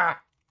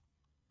 Ah!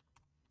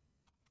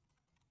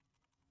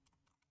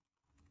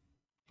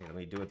 Okay, let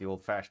me do it the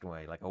old-fashioned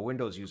way, like a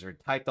Windows user.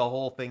 Type the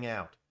whole thing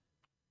out.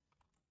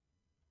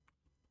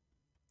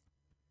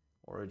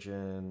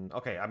 Origin.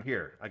 Okay, I'm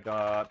here. I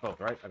got both,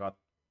 right? I got...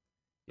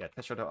 Yeah,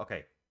 test your...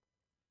 Okay.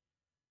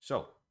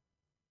 So.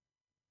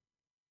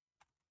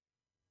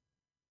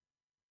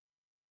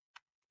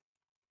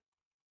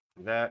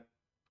 That.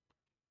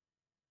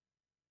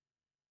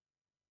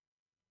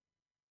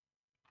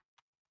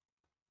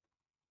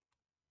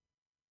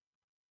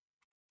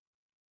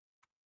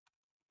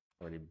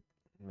 Already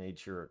made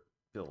sure it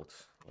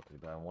built. Okay,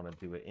 but I want to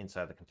do it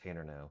inside the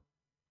container now.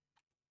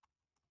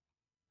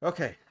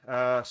 Okay,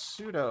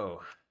 sudo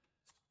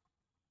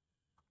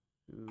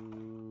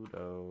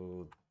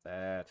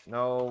that.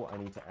 No, I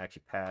need to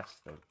actually pass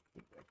the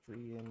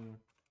directory in.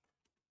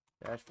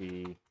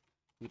 -v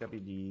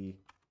pwd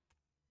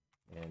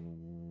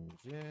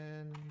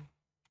engine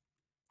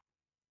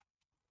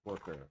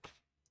worker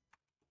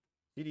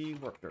cd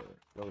worker.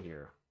 Go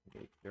here.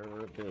 Make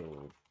your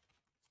build.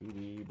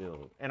 cd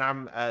build. And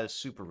I'm as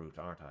super root,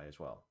 aren't I, as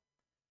well?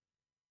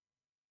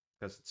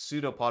 Because it's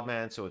sudo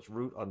podman, so it's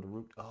root on the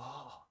root.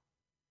 Oh,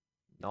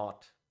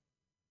 not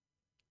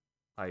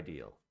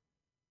ideal.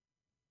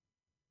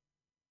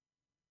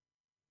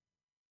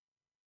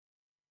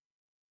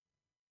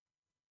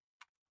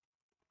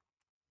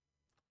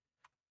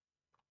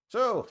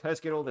 So let's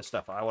get all this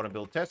stuff. I want to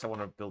build tests. I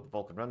want to build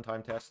Vulkan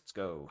runtime tests. Let's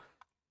go.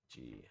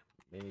 G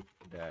make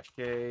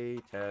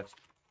 -k test.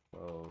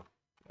 Oh,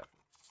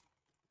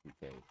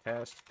 okay,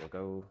 test.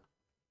 Go.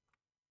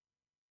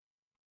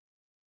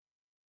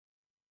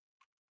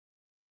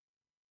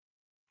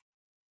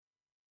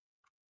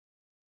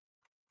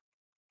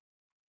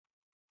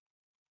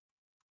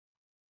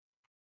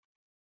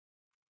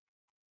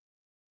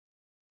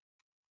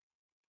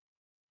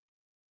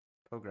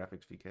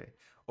 Graphics VK.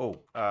 Oh,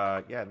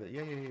 yeah.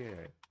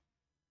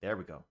 There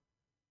we go.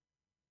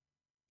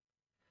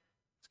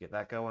 Let's get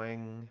that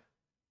going.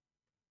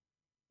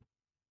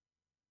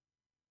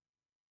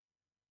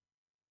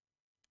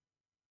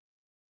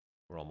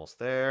 We're almost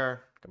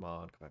there. Come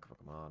on.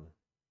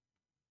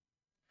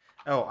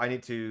 Oh, I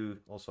need to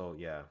also,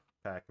 yeah,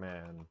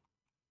 Pac-Man,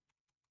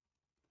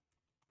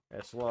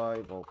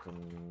 SY,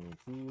 Vulkan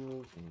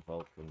Tools, and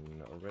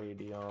Vulkan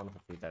Radion.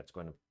 Hopefully that's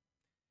going to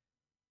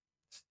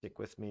stick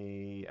with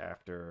me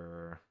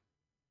after.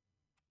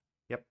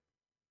 Yep.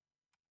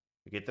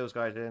 We get those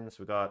guys in,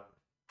 so we got...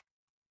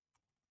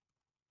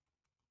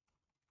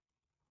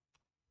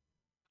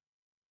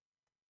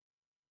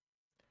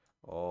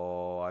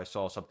 Oh, I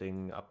saw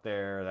something up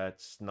there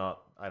that's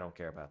not... I don't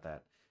care about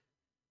that.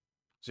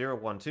 0,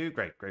 1, 2.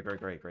 Great.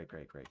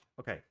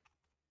 Okay.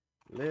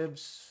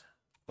 Libs,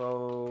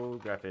 faux,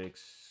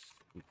 graphics,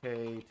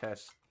 UK,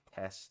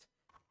 test,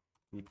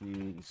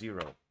 VP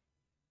 0.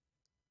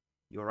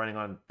 You're running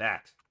on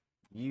that.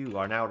 You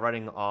are now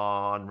running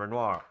on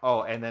Renoir.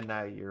 Oh, and then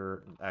now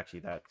you're...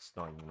 Actually, that's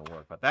not even going to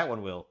work, but that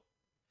one will.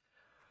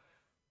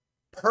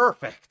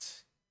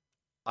 Perfect.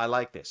 I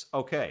like this.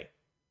 Okay.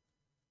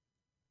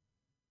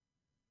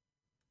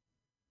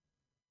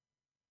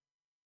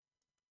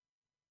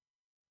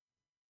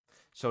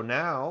 So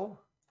now,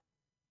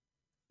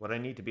 what I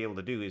need to be able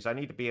to do is I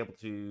need to be able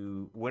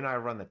to, when I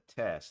run the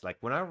test, like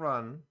when I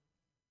run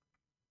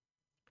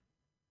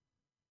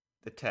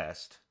the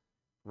test,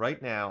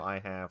 right now I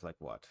have like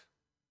what?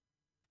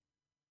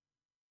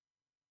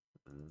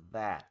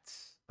 That.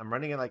 I'm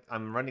running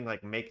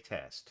like make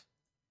test.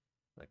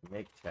 Like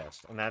make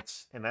test. And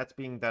that's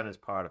being done as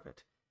part of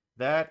it.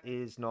 That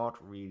is not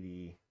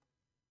really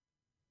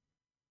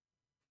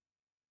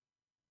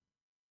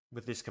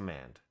with this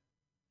command.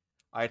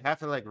 I'd have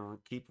to like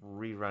keep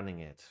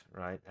rerunning it,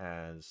 right?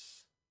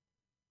 As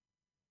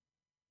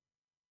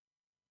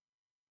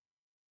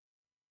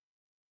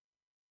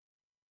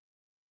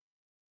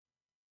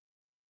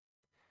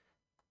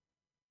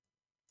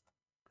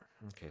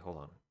okay, hold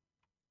on.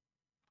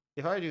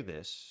 If I do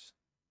this,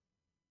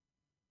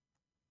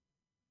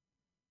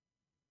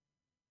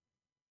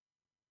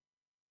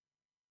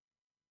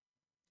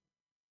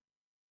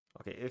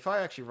 okay, if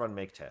I actually run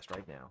make test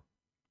right now,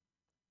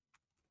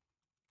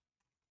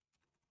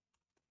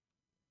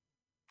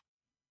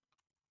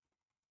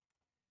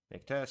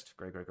 make test,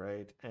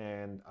 great,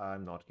 and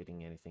I'm not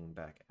getting anything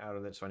back out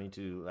of it, so I need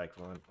to like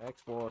run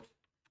export.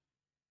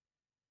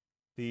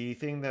 The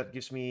thing that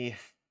gives me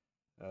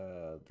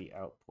the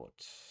output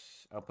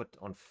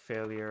on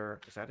failure,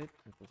 is that it?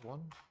 Equals 1?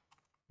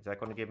 Is that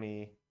going to give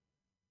me?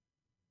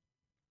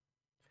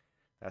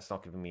 That's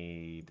not giving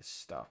me the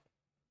stuff.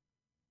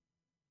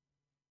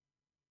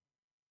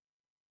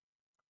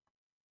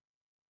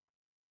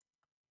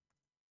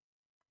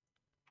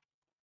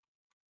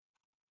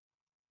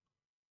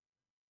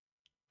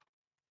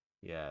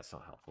 Yeah, it's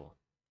not helpful.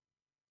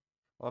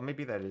 Well,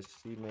 maybe that is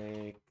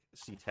cmake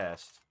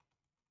ctest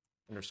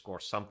underscore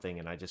something,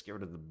 and I just get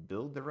rid of the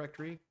build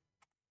directory.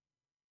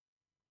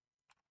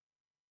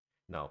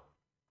 No.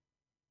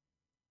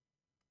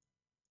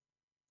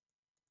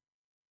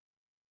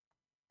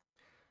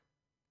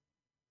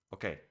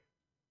 Okay.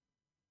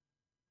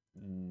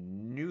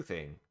 New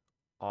thing.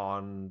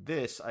 On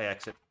this, I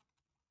exit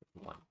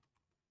 1.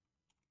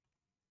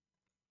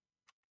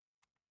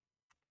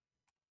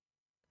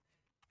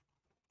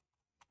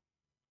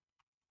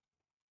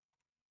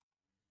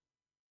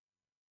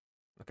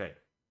 Okay.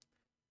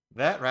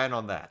 That ran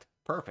on that.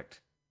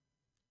 Perfect.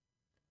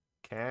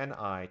 Can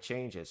I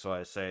change it? So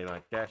I say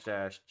like dash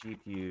dash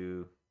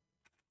GPU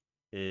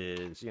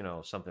is,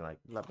 something like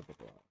blah, blah, blah,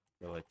 blah.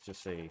 So let's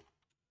just say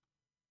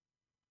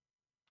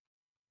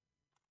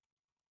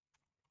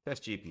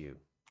test GPU.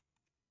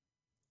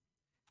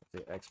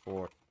 Let's say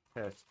export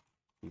test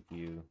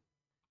GPU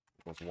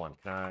equals 1.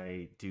 Can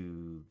I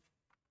do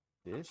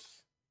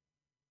this?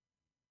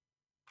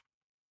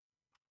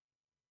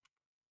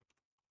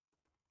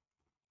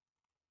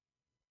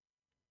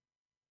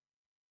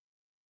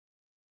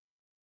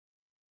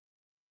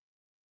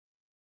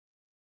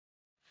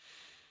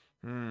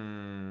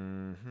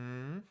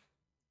 Hmm.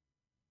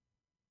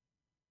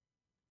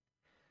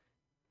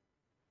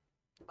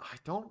 I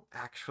don't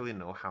actually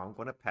know how I'm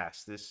going to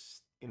pass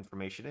this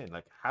information in.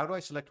 Like, how do I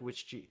select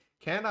which G?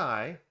 Can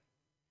I?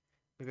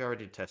 Maybe I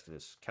already tested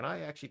this. Can I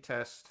actually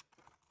test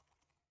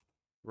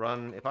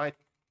run if I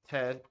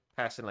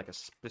pass in like a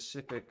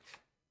specific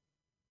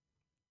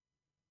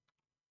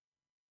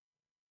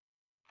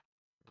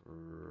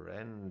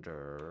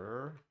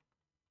render?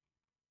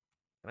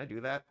 Can I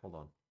do that? Hold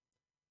on.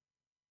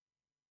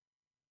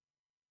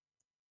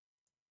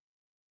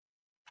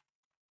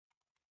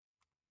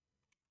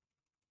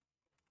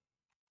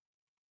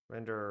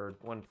 Render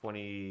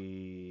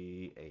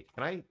 128.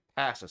 Can I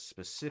pass a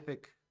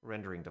specific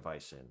rendering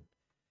device in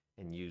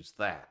and use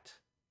that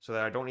so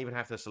that I don't even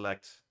have to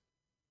select?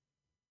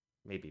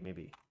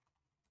 Maybe.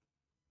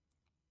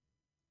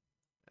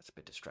 That's a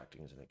bit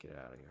distracting, isn't it? Get it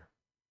out of here.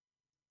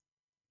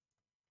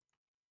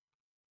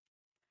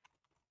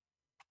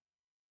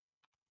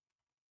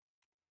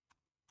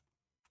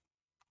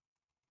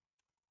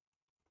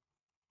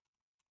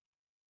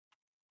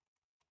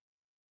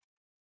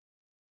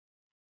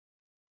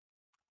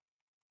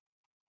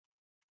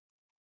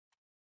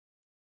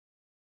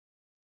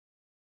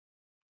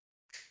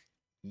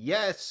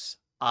 Yes,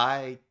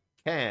 I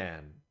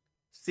can.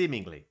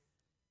 Seemingly.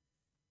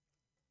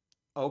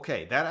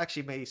 Okay, that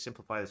actually may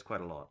simplify this quite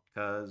a lot,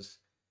 because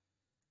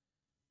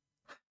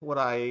what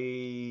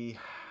I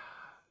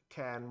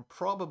can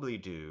probably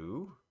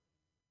do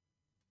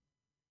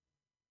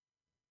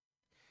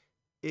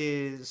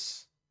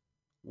is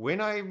when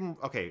I'm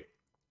okay,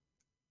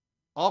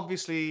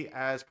 obviously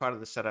as part of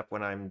the setup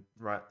when I'm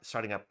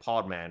starting up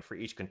Podman for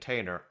each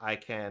container, I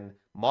can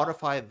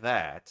modify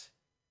that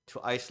to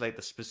isolate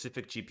the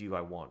specific GPU I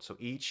want. So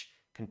each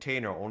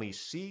container only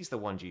sees the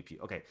one GPU.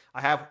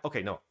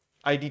 No.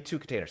 I need 2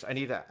 containers. I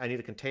need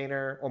a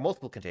container or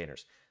multiple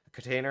containers. A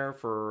container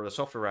for the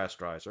software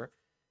rasterizer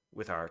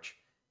with Arch,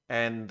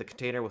 and the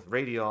container with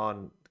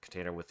Radeon, the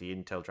container with the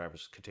Intel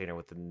drivers, container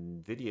with the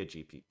NVIDIA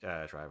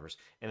GPU drivers,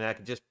 and then I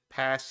can just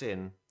pass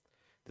in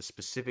the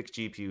specific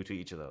GPU to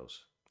each of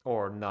those,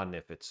 or none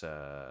if it's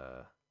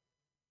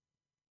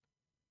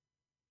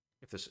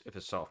if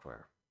it's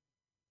software.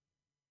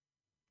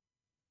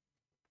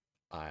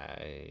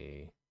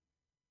 I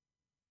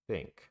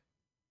think.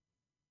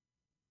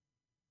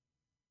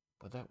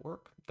 Would that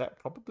work? That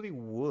probably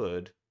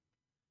would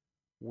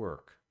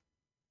work.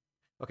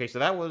 Okay, so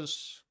that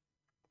was...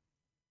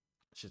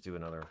 Let's just do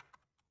another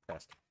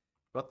test.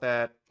 Got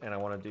that, and I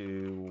want to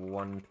do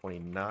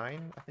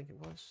 129, I think it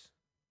was.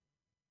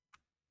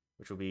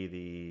 Which will be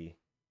the...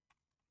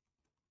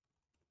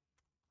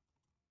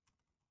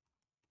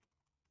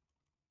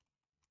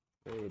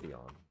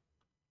 Radeon.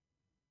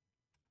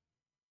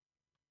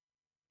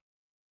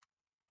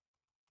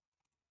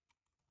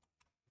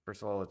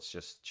 First of all, let's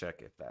just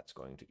check if that's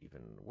going to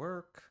even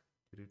work.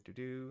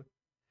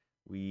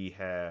 We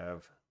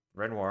have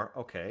Renoir.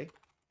 Okay.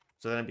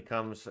 So then it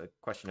becomes a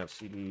question of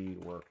cd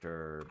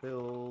workdir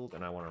build,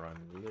 and I want to run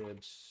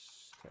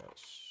libs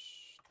test.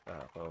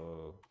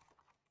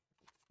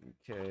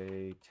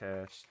 Okay,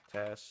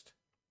 test.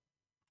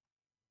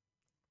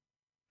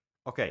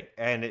 Okay,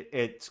 and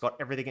it's got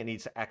everything it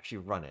needs to actually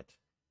run it.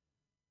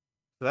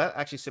 So that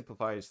actually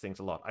simplifies things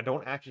a lot. I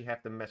don't actually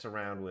have to mess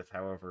around with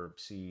however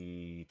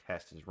C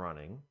test is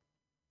running.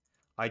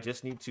 I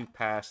just need to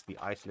pass the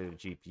isolated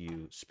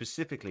GPU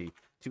specifically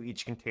to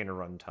each container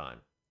runtime.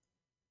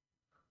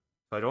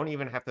 So I don't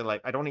even have to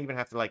like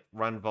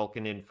run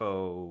Vulkan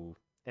info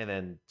and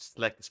then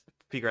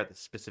figure out the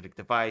specific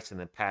device and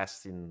then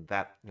pass in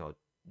that,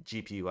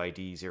 GPU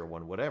ID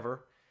 01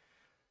 whatever.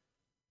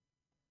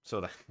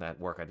 So that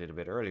work I did a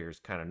bit earlier is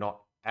kind of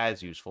not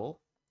as useful.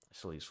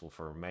 Still useful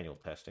for manual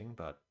testing,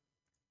 but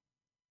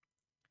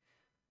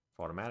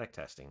for automatic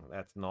testing,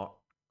 that's not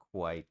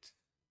quite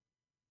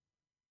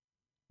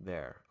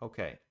there.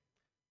 Okay.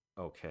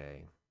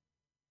 Okay.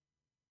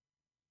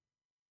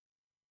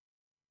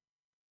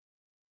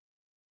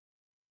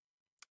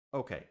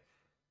 Okay.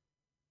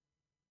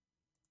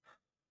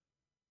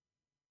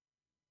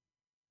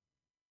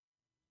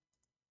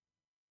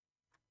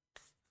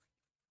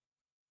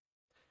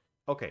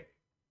 Okay.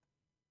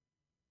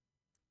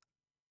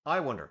 I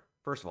wonder,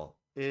 first of all,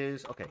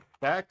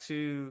 back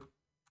to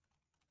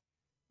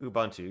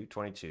Ubuntu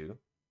 22.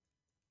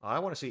 I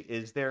want to see,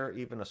 is there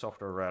even a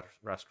software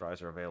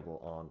rasterizer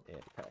available on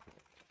it?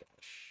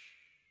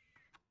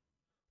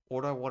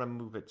 Or do I want to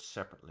move it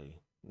separately?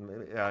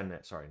 No,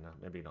 sorry, no,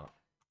 maybe not.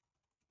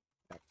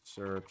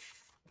 Search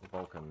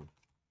Vulkan.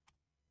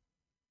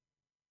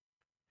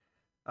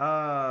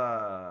 Right.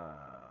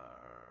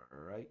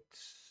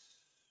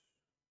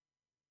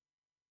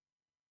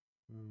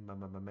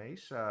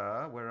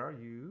 Mesa, where are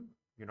you?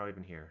 You're not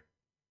even here.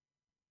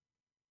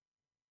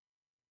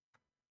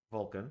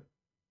 Vulkan.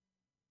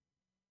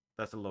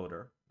 That's a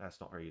loader.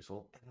 That's not very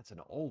useful. And that's an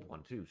old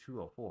one too,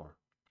 204.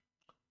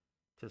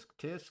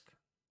 Tisk.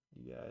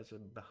 You guys are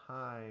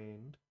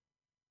behind.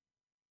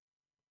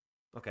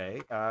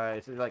 Okay,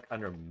 is it like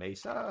under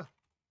Mesa?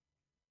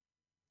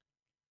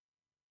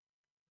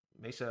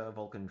 Mesa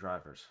Vulkan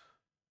drivers.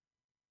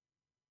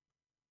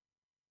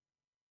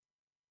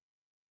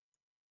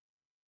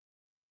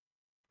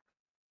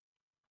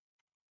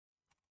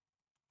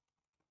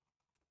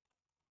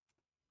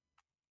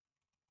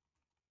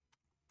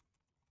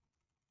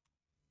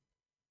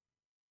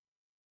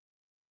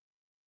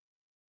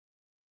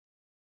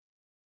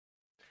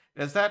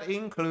 Does that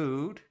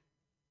include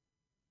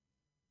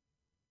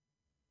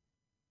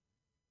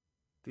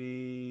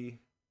the...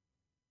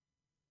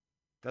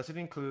 Does it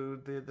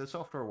include the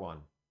software one?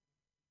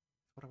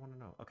 That's what I want to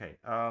know. Okay.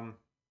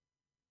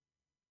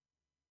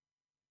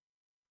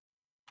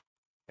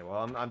 Okay,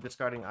 well, I'm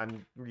discarding.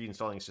 I'm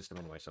reinstalling a system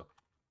anyway. So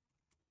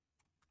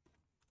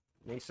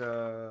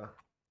Mesa,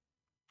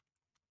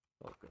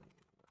 Vulkan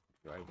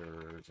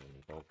drivers,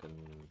 and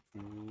Vulkan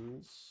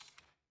tools.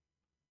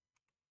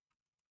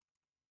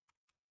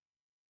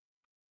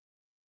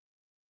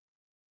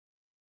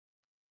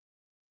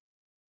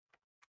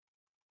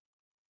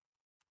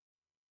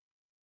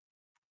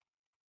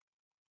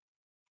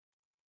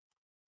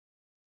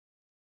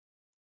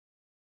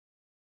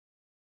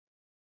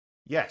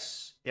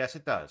 Yes,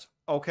 it does.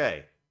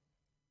 Okay.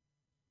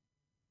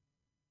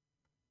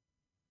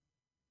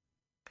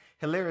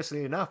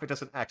 Hilariously enough, it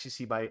doesn't actually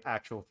see my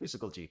actual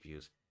physical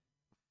GPUs.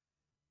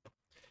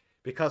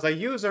 Because a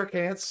user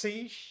can't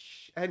see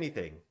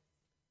anything.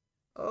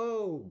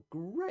 Oh,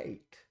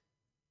 great.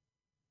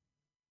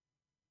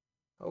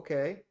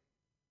 Okay.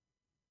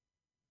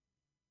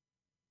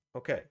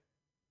 Okay.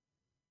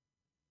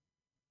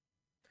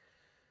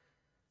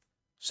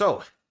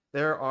 So,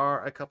 there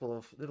are a couple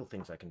of little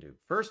things I can do.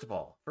 First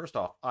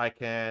off, I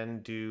can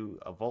do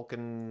a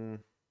Vulkan...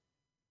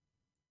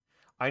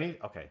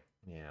 Okay,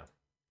 yeah.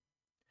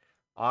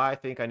 I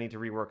think I need to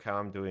rework how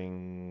I'm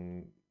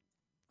doing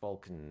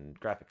Vulkan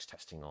graphics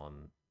testing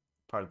on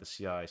part of the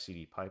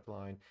CI/CD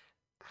pipeline.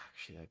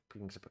 Actually, that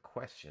brings up a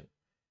question.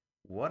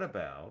 What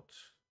about...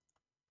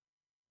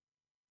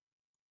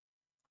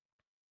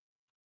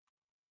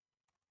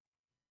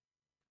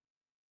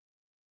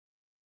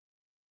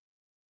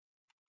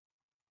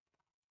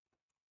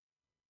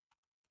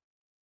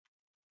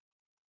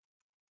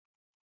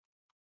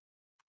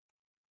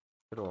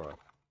 Fedora?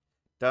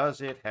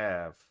 Does it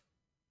have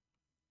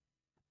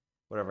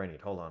whatever I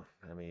need? Hold on.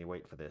 Let me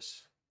wait for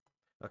this.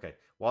 Okay,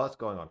 while it's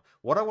going on,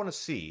 what I want to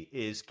see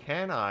is,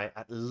 can I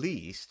at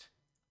least,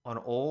 on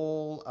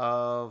all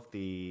of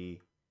the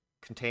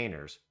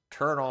containers,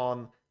 turn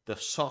on the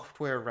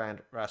software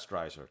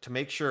rasterizer to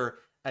make sure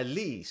at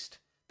least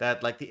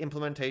that like the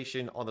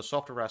implementation on the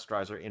software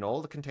rasterizer in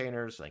all the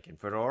containers, like in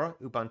Fedora,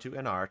 Ubuntu,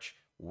 and Arch,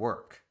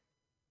 work.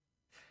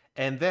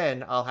 And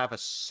then I'll have a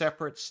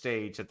separate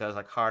stage that does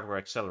like hardware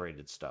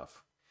accelerated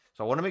stuff.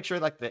 So I want to make sure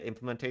like the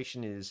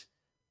implementation is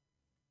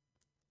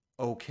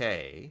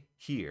okay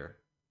here.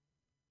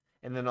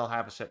 And then I'll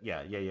have a set,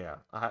 yeah.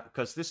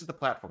 Because this is the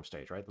platform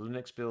stage, right? The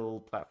Linux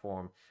build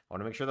platform. I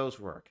want to make sure those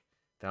work.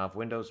 Then I'll have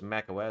Windows,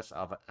 Mac OS.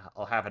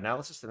 I'll have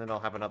analysis, and then I'll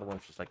have another one,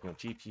 which is like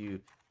GPU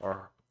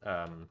or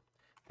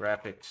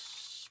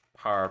graphics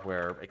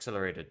hardware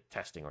accelerated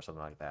testing or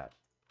something like that.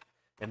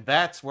 And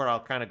that's where I'll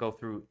kind of go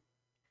through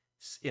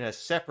in a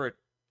separate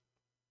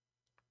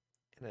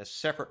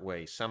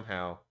way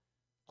somehow.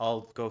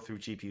 I'll go through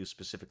GPU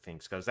specific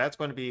things because that's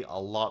going to be a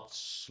lot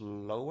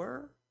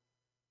slower.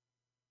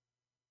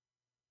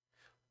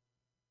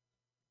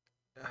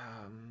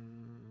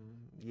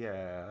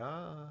 Yeah.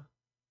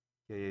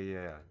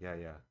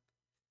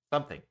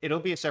 Something. It'll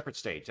be a separate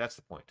stage. That's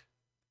the point.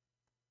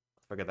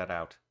 I'll figure that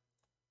out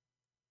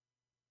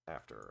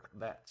after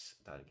that.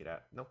 Get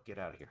out. Nope, get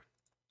out of here.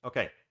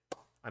 Okay,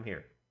 I'm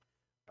here.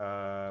 What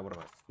am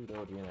I?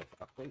 Sudo DNF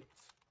update.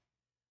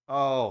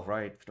 Oh,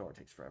 right. Fedora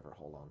takes forever.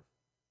 Hold on.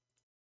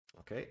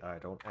 Okay, I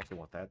don't actually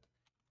want that.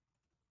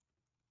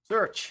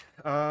 Search.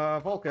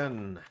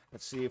 Vulkan.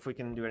 Let's see if we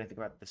can do anything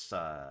about this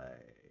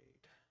side.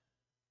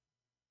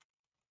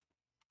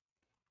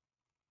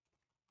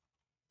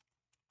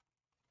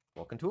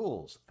 Vulkan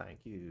tools.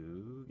 Thank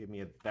you. Give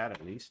me that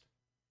at least.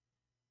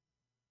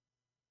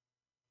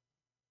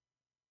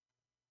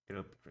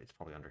 It's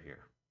probably under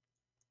here.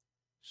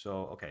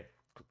 So, okay.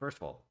 First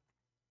of all,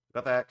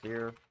 got that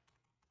clear.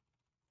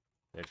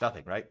 There's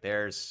nothing, right?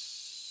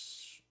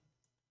 There's...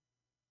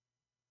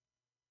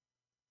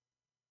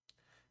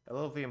 a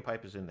little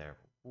llvmpipe is in there.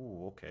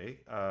 Ooh, okay.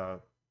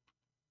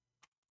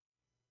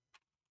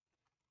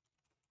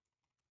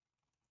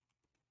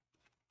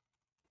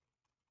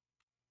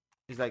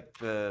 Is like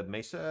the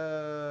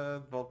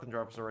Mesa Vulkan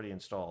drop is already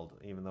installed,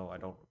 even though I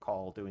don't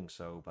recall doing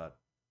so, but...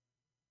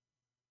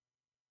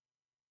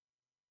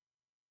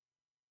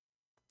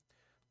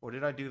 or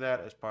did I do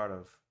that as part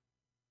of...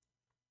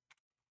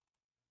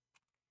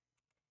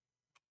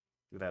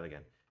 do that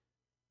again.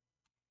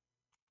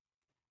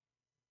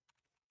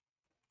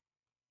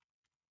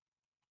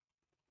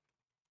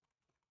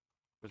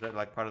 Was that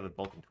like part of the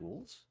Vulkan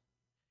tools?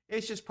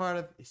 It's just part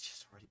of... it's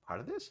just already part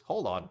of this?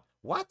 Hold on.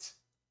 What?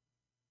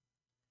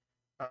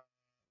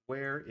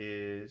 Where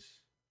is...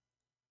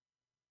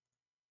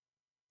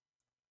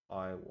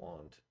 I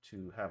want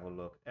to have a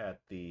look at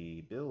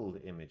the build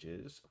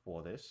images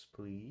for this,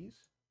 please.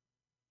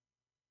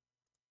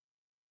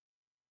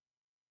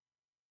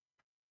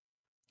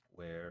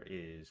 Where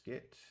is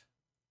Git?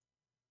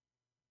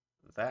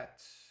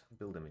 That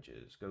build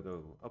images.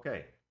 Go.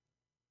 Okay.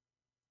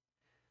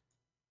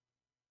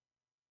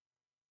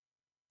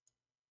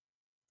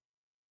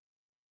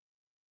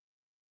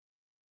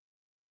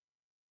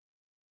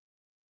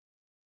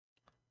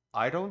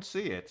 I don't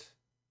see it.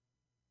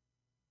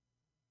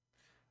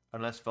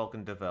 Unless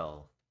Vulkan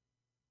Devel.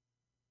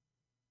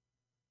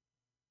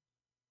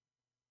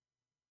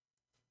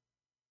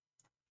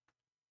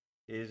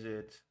 Is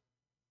it...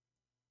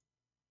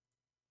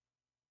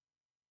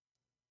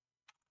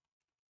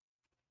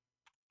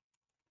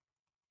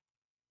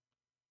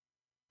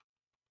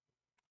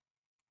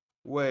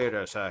 wait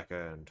a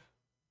second.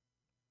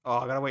 Oh,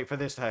 I gotta wait for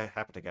this to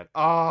happen again.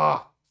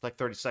 Ah! Oh, it's like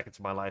 30 seconds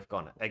of my life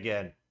gone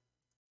again.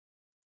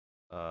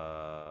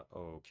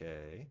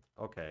 Okay.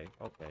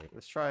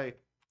 Let's try... if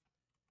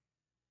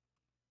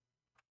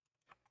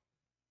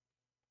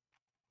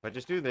I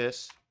just do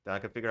this, then I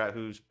can figure out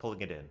who's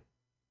pulling it in.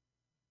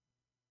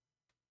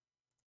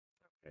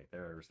 Okay,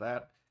 there's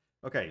that.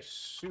 Okay,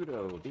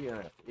 sudo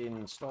dnf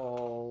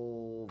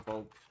install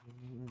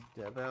Vulkan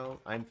devel.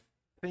 I'm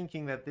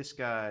thinking that this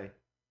guy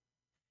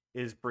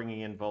is bringing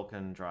in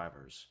Vulkan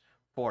drivers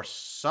for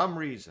some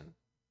reason.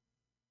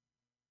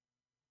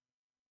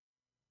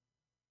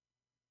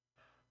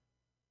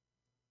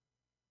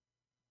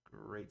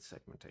 Great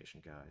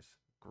segmentation, guys.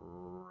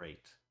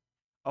 Great.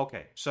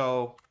 Okay,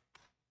 so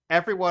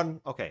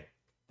everyone... okay,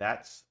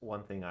 that's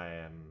one thing I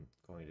am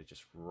going to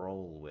just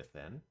roll with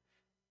then.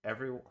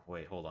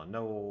 Wait, hold on.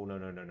 No.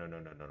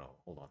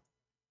 Hold on.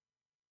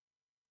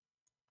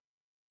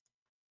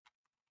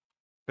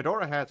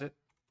 Fedora has it.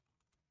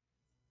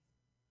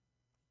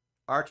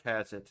 Arch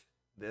has it.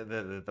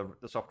 The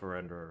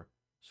software renderer.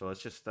 So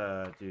let's just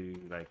do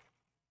like...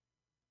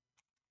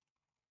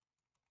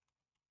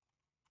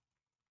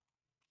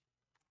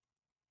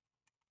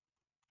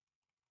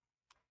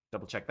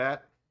 double check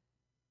that.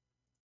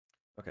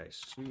 Okay,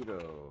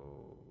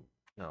 sudo...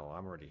 no,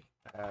 I'm already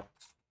at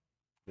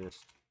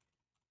this.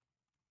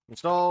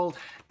 Installed.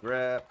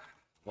 Grep.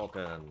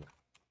 Vulkan.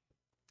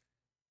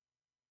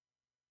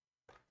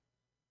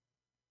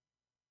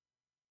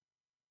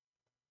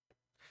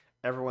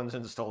 Everyone's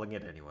installing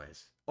it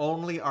anyways.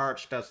 Only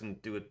Arch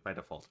doesn't do it by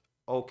default.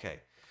 Okay.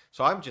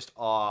 So I'm just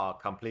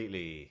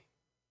completely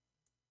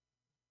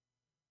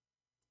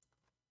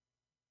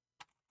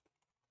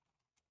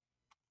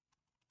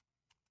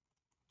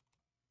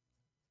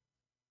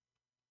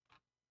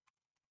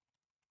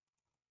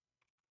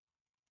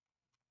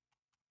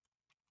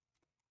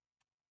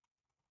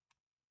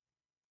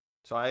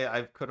So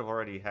I could have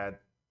already had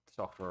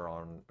software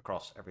on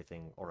across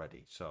everything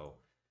already. So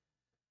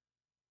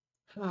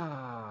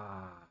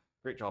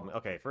great job.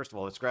 Okay, first of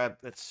all, let's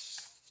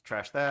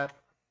trash that.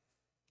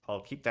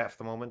 I'll keep that for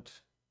the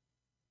moment.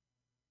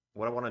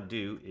 What I want to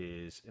do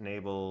is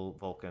enable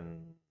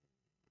Vulkan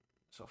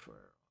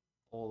software,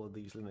 all of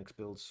these Linux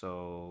builds.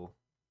 So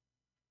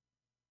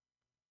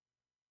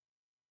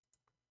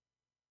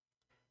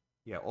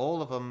yeah,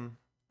 all of them,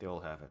 they all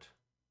have it.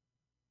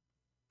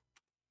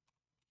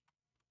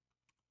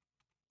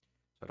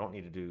 So I don't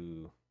need to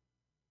do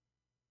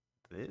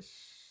this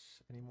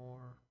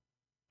anymore.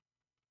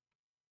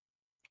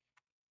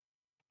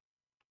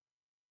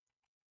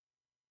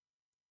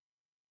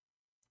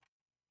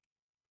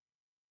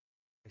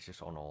 It's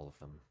just on all of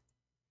them.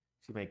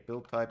 So you make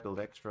build type, build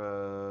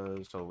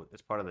extra. So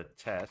it's part of the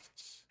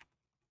tests.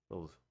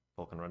 Build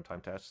Vulkan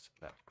runtime tests.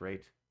 That's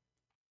great.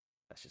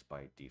 That's just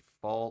by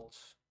default.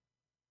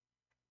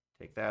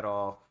 Take that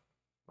off.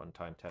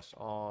 Runtime tests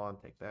on.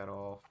 Take that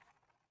off.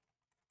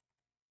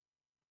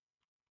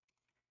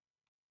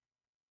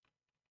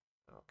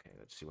 Okay,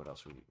 let's see what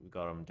else we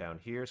got them down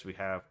here. So we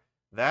have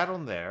that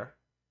on there.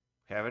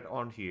 We have it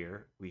on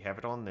here. We have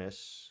it on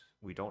this.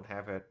 We don't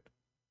have it.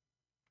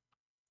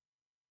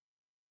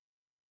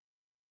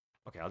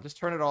 Okay, I'll just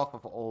turn it off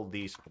of all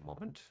these for the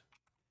moment.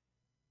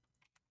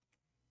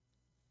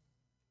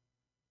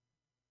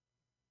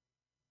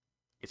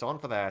 It's on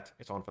for that.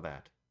 It's on for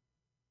that.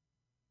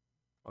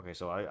 Okay,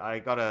 so I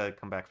gotta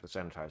come back for the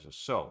sanitizer.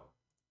 So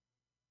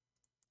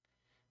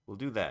we'll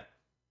do that.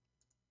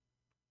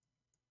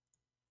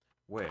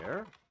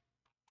 Where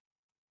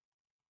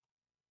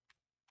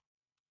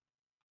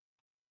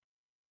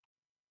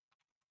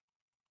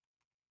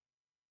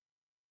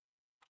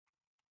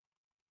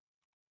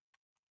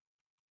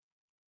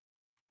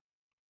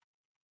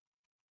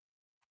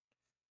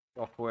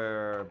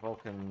software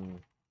Vulkan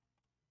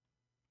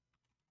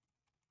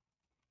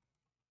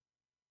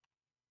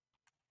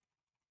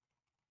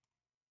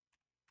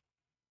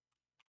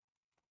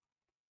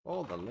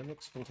all the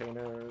Linux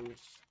containers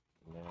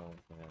now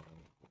have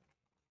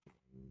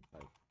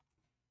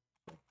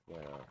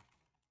software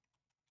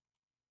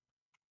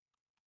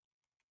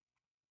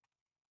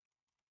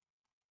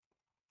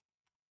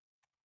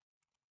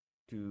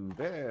to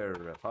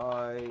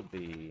verify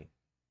the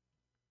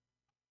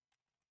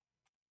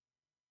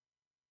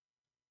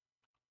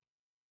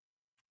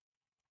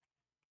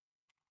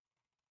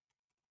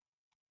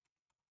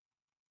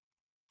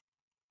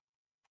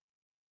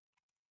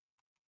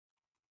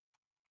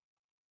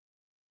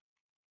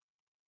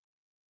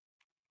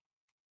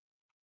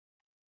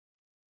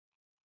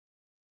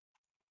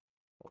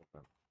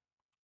Vulkan.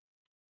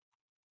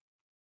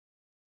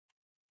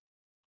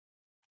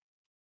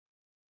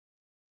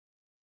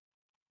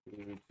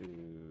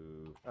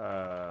 To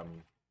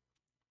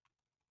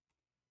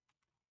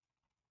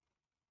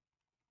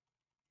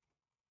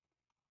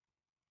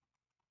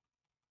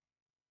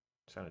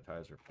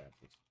sanitizer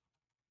passes.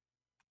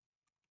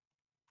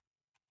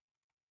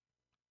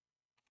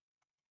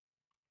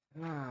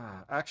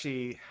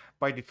 Actually,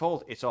 by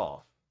default, it's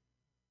off.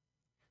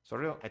 So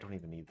I don't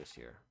even need this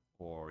here.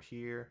 Or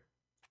here.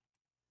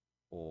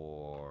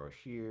 Or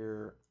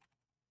here.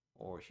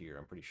 Or here,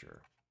 I'm pretty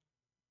sure.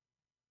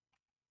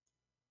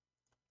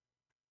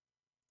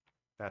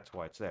 That's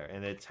why it's there.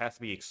 And it has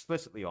to be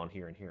explicitly on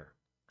here and here.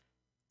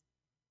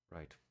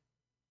 Right.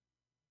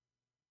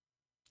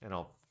 And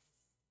I'll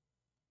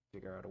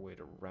figure out a way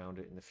to round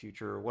it in the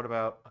future. What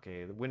about,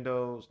 okay, the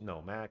Windows?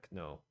 No. Mac?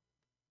 No.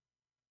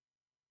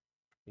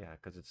 Yeah,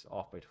 because it's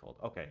off by default.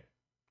 Okay.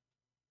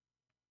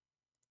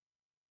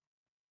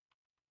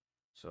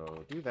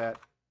 So do that.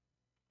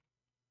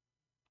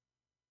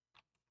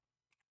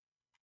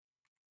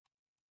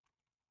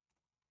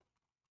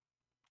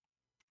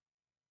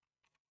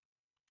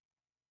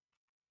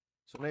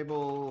 So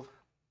enable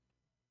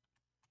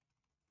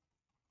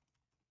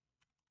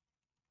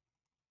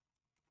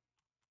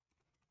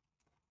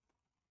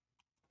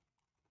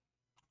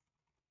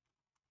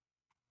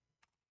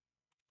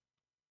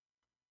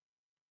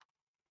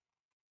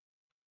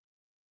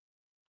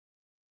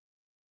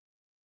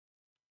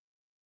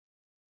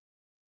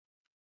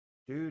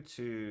due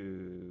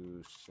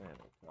to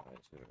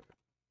sanitizer.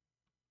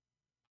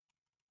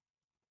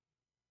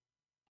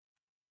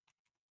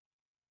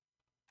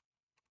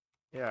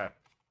 Yeah,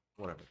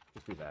 whatever.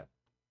 Just do that.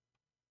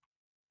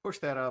 Push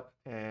that up,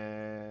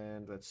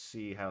 and let's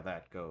see how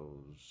that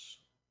goes.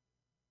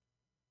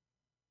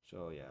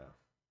 So yeah,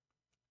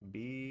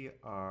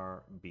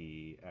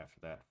 BRB after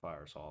that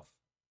fires off.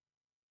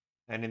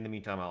 And in the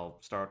meantime,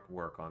 I'll start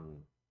work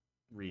on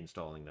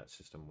reinstalling that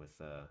system with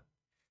a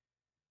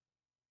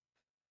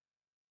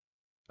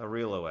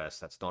real OS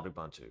that's not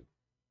Ubuntu.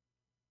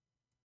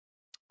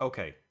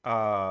 Okay,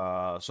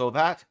 so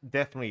that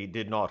definitely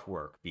did not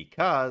work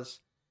because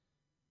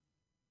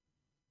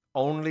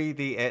only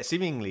the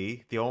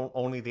seemingly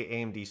only the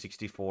AMD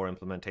 64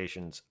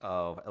 implementations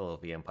of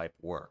llvmpipe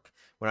work.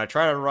 When I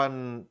try to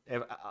run,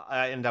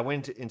 and I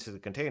went into the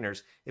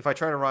containers, if I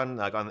try to run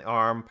like on the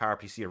ARM,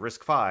 PowerPC, or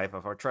RISC-V,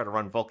 if I try to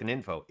run Vulkan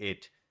Info,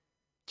 it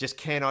just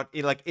cannot.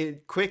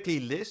 It quickly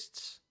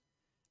lists.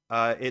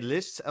 It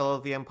lists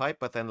llvmpipe,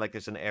 but then like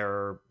there's an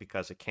error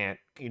because it can't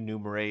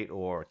enumerate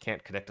or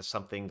can't connect to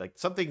something. Like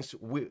something's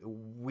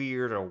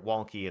weird or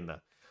wonky in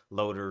the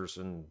loaders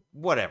and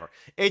whatever.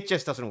 It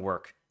just doesn't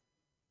work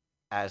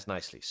as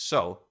nicely.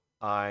 So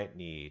I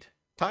need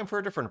time for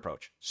a different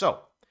approach. So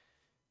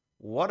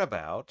what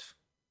about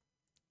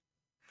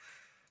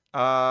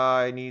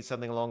I need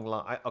something along the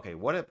line. Okay,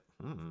 what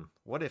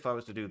if I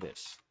was to do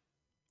this?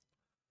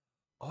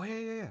 Oh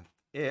yeah.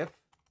 If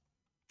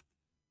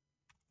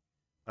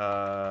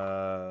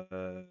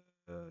can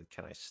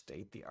I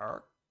state the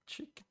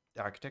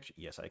architecture?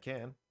 Yes, I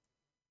can.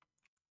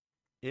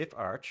 If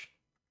arch,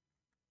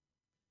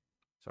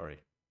 sorry,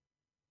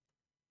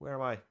 where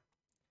am I?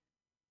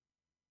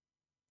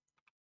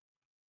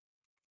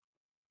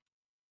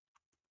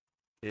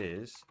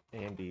 Is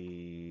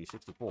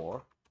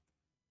AMD64.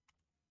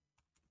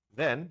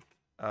 Then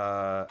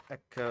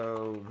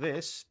echo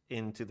this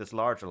into this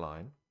larger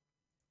line.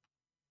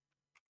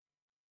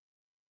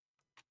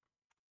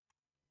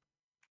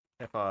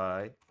 If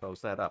I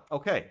close that up.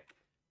 Okay.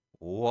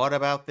 What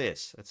about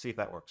this? Let's see if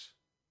that works.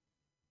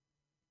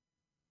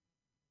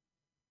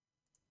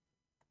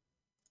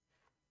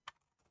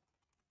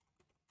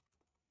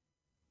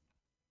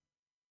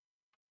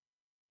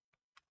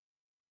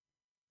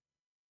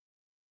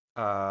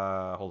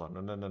 Hold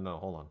on. No,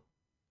 hold on.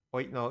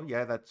 Wait, no,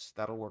 yeah,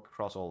 that'll work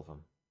across all of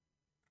them.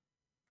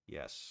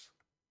 Yes.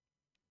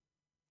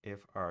 If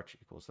arch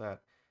equals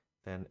that,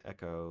 then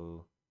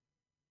echo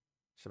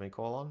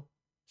semicolon,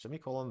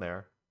 semicolon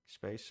there,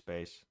 space,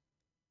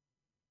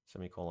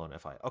 semicolon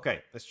fi.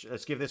 Okay,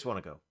 let's give this one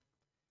a go.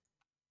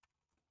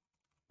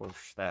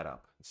 Push that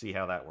up and see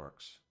how that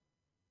works.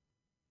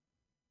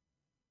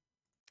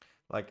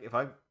 Like if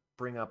I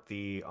bring up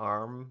the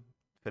ARM,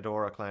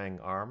 Fedora Clang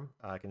ARM,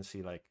 I can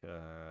see like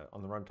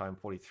on the runtime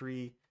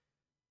 43.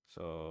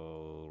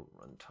 So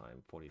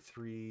runtime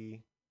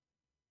 43.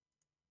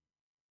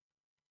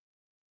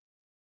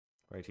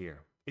 Right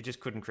here. It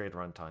just couldn't create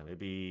runtime.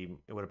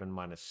 It would have been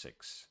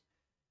 -6.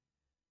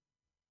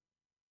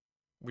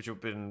 Which would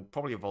have been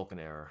probably a Vulkan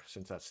error,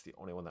 since that's the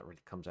only one that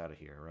really comes out of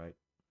here, right?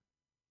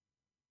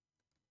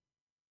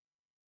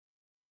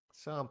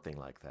 Something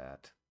like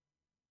that.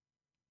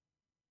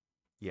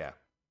 Yeah.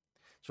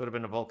 So it would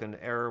have been a Vulkan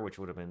error, which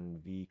would have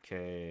been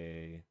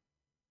VK.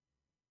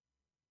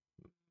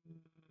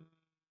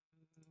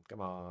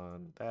 Come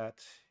on,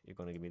 that. You're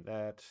going to give me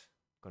that.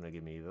 Going to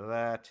give me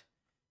that.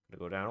 Going to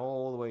go down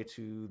all the way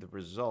to the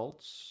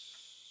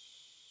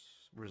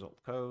results.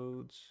 Result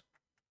codes.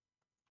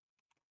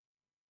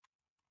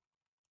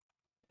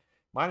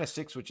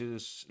 -6, which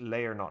is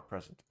layer not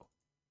present.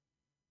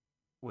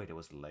 Wait, it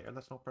was the layer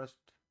that's not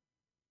present?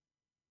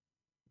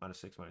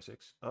 -6,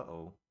 -6.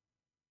 Uh-oh.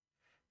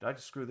 Did I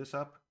just screw this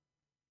up?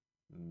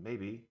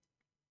 Maybe.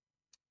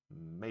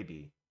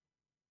 Maybe.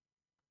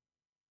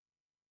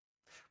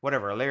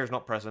 Whatever, a layer's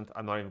not present.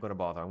 I'm not even going to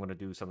bother. I'm going to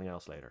do something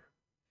else later.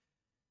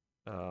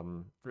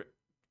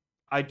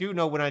 I do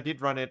know when I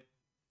did run it,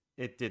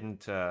 it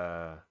didn't,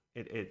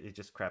 it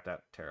just crapped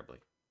out terribly.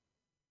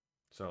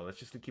 So let's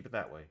just keep it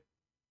that way.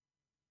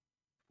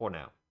 For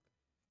now.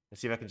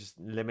 Let's see if I can just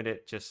limit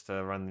it just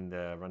to run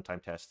the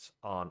runtime tests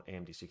on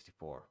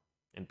AMD64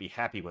 and be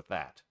happy with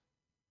that.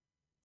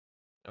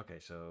 Okay,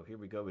 so here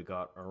we go. We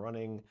got a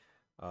running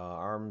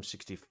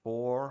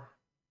ARM64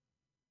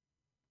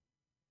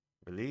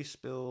 release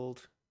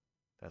build.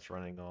 That's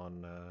running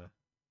on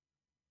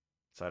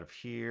side of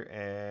here,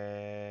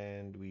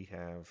 and we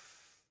have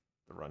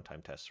the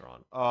runtime tests are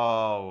on.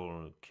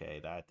 Oh,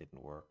 okay, that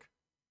didn't work.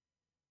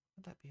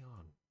 Would that be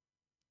on?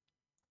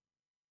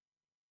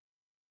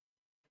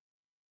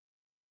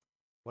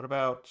 What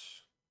about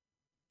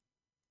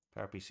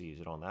PowerPC?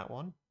 Is it on that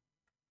one?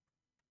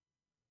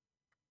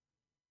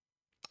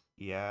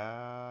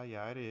 Yeah,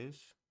 it is.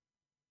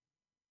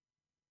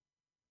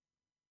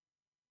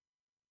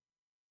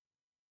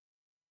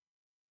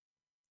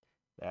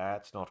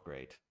 That's not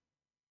great.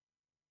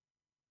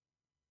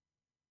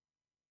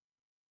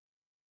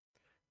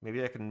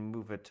 Maybe I can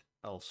move it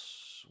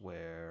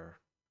elsewhere.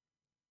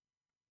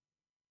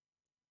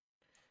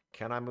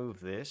 Can I move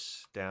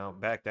this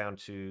back down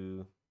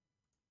to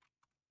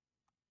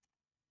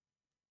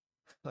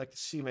like the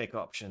CMake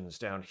options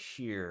down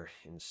here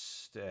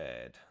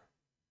instead?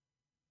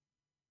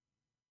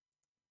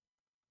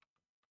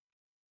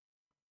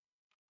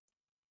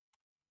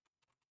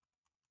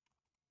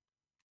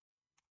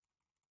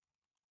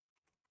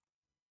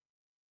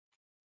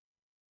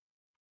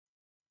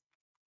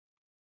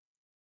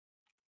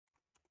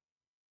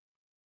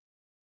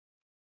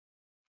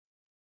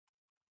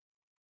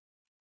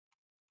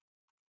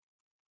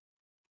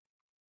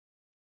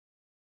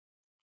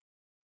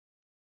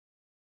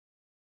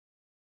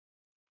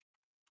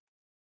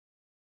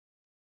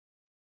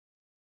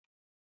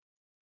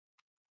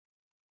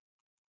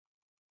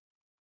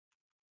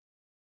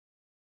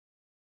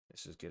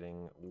 This is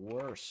getting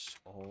worse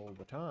all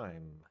the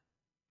time.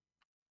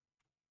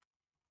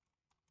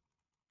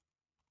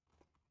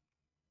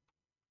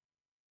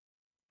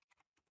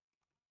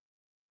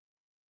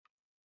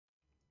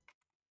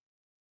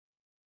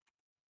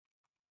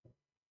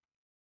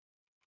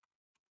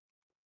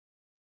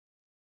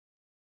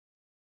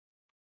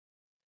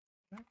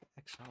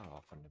 graphics are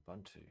off on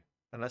Ubuntu.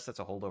 Unless that's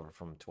a holdover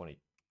from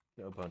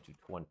Ubuntu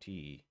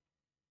 20.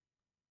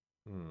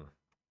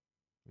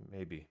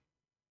 Maybe.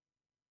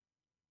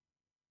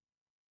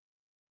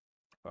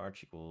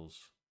 Arch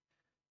equals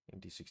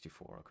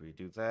MD64. Okay, we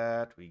do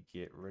that. We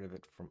get rid of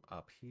it from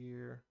up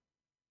here.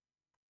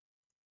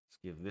 Let's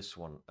give this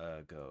one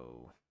a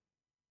go.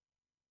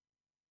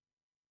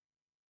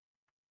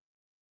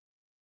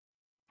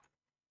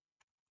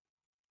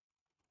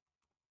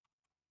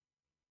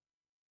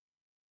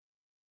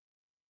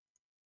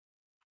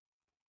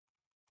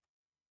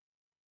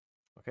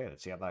 Okay,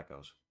 let's see how that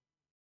goes.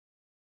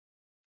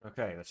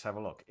 Okay, let's have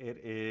a look. It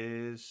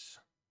is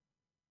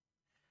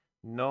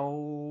no,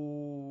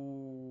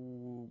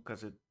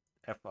 because it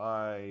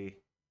FI.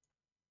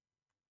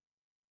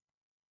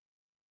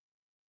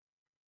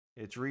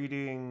 It's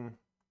reading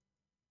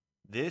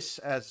this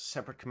as a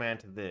separate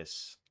command to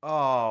this.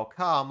 Oh,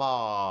 come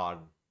on.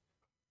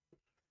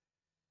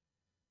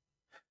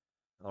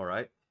 All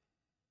right.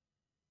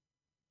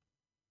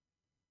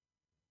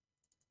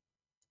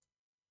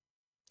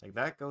 Like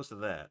that goes to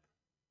that.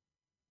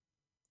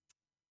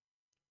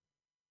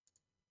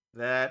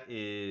 That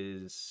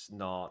is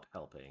not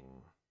helping.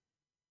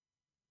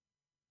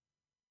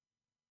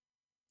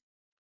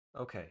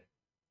 Okay.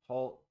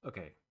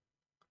 Okay.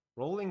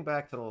 Rolling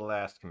back to the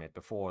last commit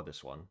before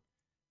this one.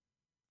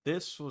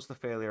 This was the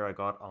failure I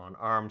got on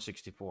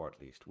ARM64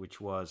 at least, which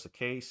was a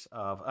case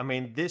of, I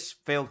mean, this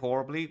failed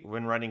horribly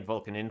when running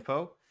Vulkan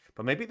info,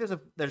 but maybe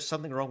there's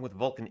something wrong with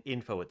Vulkan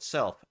info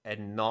itself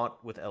and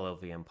not with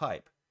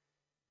llvmpipe.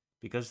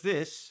 Because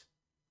this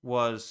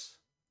was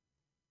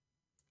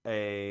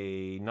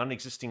a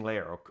non-existing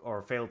layer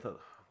or failed to,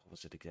 what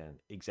was it again?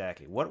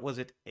 Exactly. What was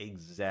it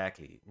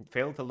exactly?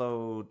 Failed to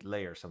load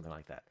layer, something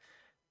like that.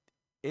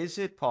 Is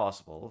it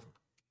possible?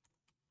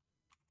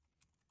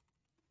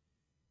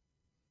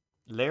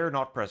 Layer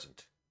not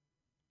present.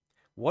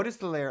 What is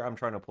the layer I'm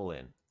trying to pull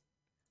in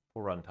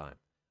for runtime?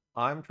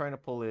 I'm trying to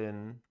pull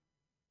in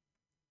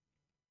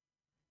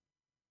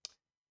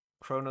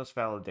Chronos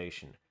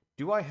validation.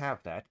 Do I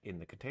have that in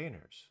the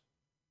containers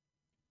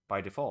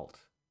by default?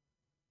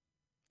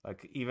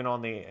 Like even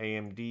on the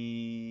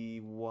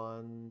AMD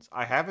ones,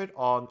 I have it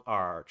on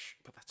Arch,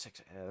 but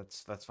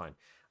that's fine.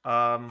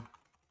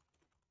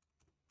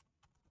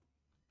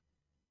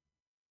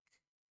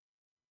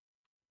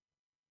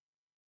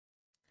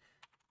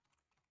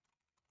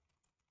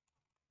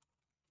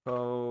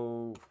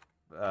 So,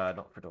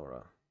 not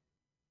Fedora.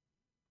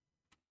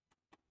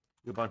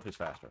 Ubuntu is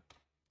faster.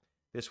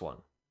 This one.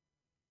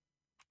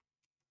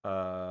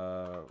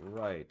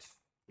 Right.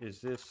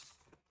 Is this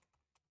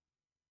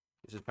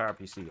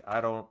PowerPC? I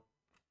don't.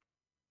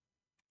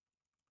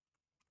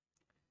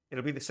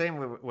 It'll be the same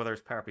whether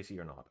it's PowerPC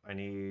or not. I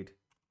need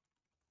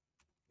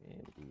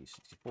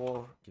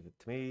MD64. Give it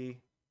to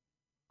me.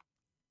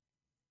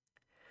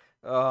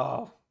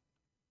 Oh.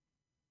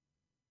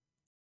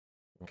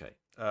 Okay.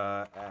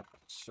 App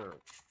search.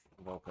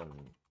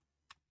 Vulkan.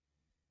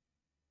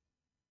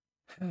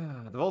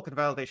 The Vulkan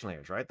validation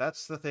layers, right?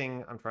 That's the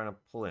thing I'm trying to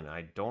pull in.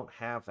 I don't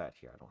have that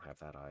here. I don't have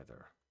that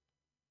either.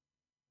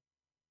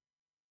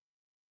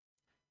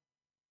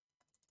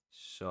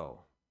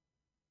 So,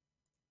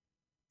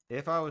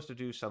 if I was to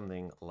do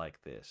something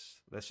like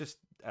this, let's just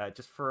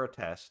for a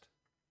test,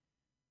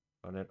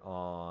 run it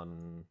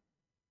on.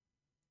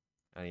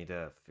 I need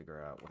to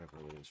figure out whatever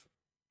it is.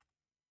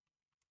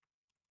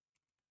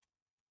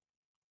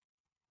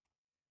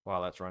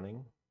 While that's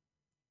running.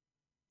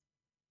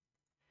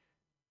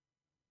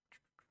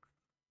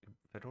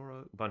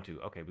 Fedora,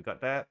 Ubuntu. Okay, we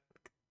got that.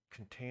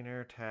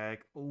 Container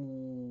tag.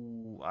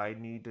 Ooh, I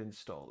need to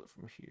install it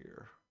from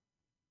here.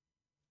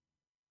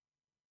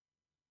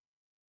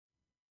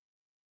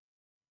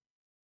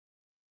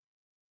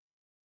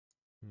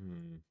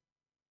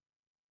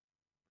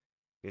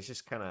 It's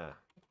just kind of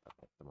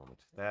at the moment.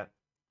 That.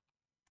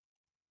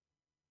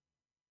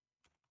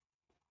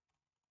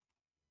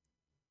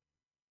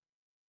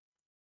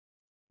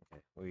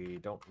 Okay, we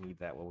don't need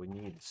that. What we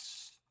need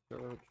is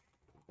search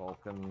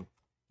Vulkan.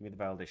 Give me the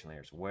validation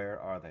layers. Where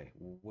are they?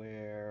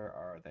 Where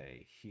are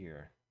they?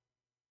 Here.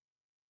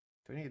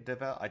 Do I need to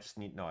develop? I just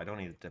need, no, I don't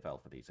need to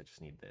develop for these. I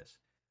just need this.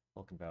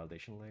 Vulkan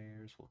validation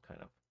layers. We'll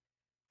kind of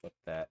put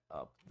that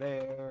up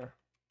there.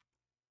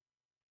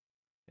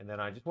 And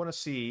then I just want to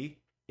see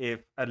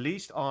if, at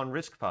least on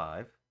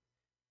RISC-V,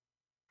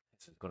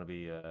 this is going to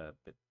be a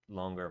bit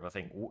longer of a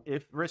thing.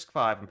 If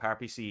RISC-V and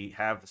PowerPC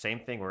have the same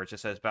thing where it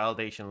just says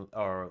validation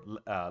or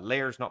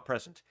layers not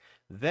present,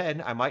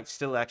 then I might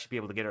still actually be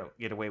able to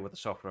get away with the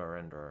software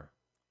renderer.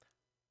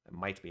 I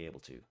might be able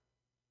to.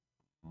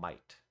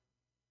 Might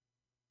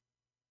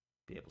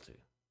be able to.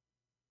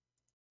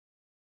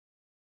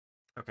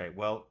 Okay,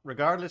 well,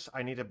 regardless,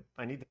 I need to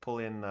pull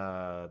in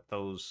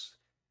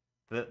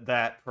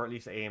that for at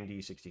least the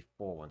AMD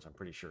 64 ones, I'm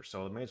pretty sure.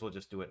 So I may as well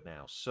just do it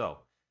now. So,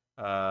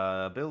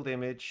 build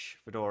image,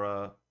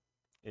 Fedora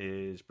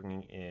is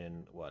bringing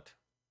in what?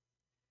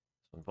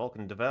 So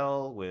Vulkan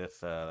devel with,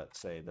 let's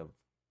say, the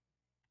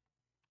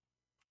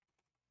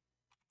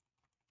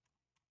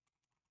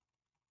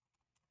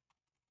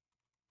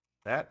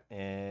That,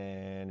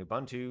 and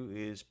Ubuntu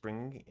is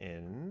bringing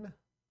in...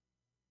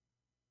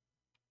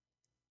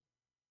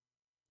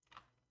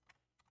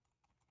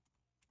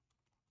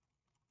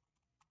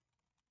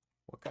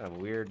 What kind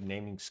of weird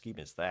naming scheme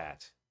is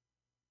that?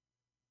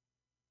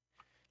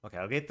 Okay,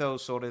 I'll get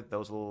those sorted.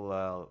 Those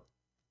will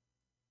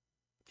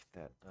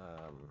get that.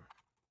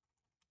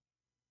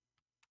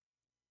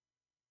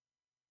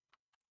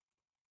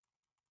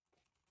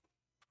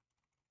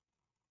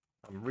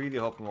 I'm really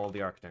hoping all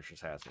the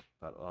architectures has it,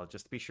 but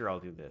just to be sure, I'll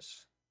do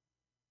this.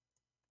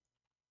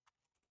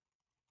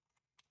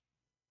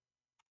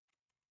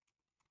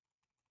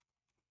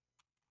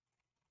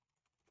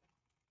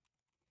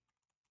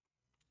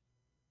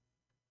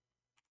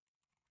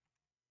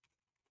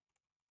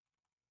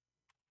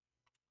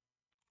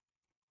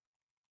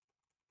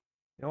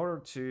 In order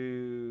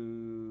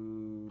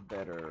to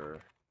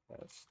better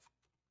test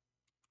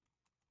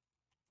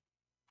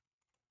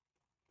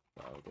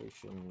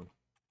validation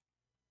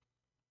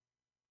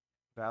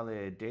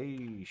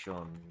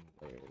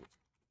layers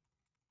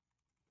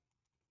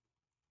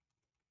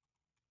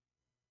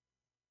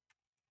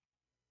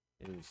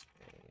is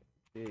a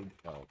big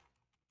help.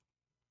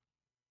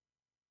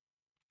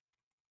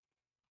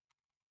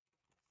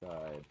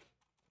 Side.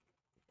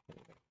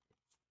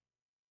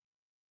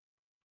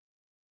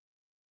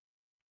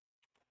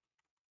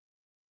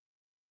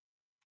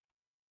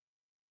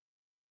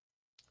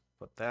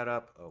 Put that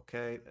up.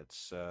 Okay,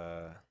 let's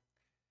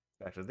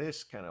back to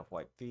this. Kind of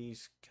wipe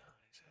these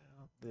guys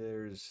out.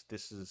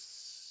 This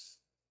is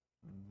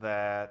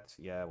that.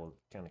 Yeah, we'll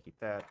kind of keep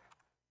that.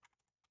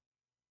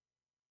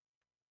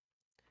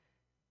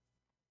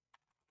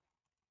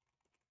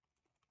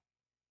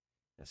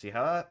 And see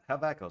how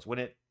that goes when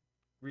it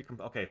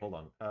okay, hold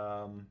on.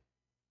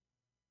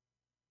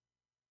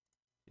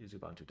 Is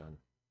Ubuntu done?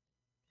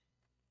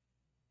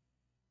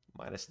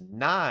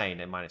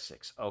 -9 and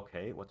 -6.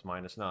 Okay, what's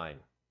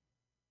 -9?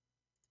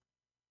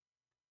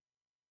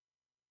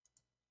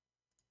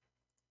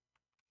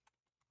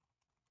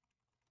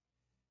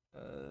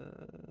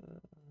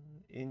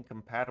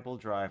 Incompatible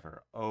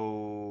driver.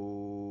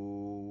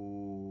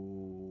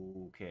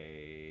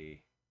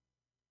 Okay.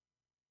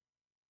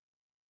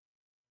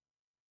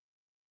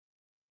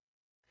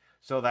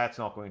 So that's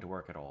not going to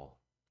work at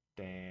all.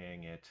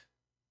 Dang it.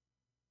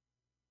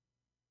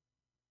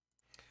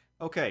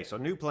 Okay, so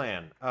new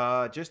plan.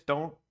 Just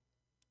don't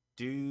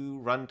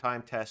do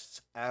runtime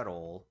tests at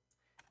all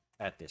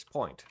at this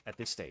point, at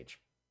this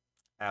stage,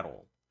 at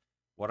all.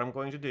 What I'm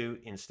going to do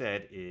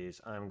instead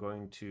is I'm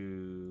going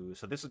to,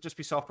 so this will just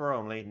be software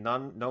only,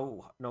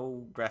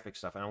 no graphic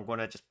stuff, and I'm going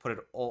to just put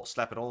it all,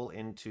 slap it all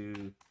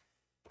into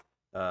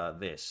the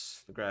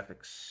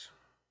graphics,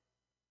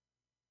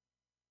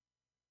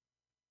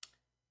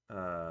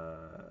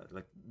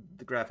 like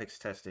the graphics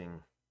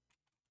testing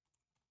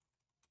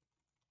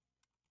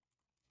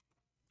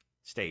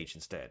stage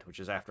instead, which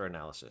is after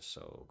analysis.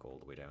 So go all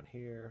the way down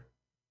here.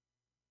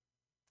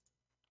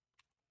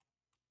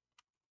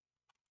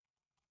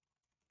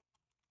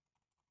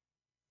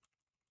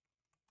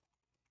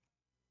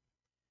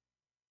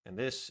 And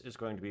this is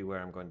going to be where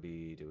I'm going to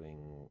be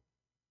doing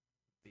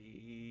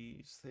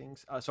these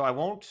things. So I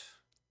won't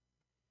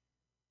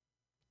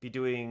be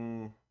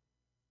doing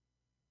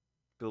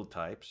build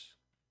types,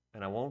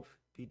 and I won't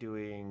be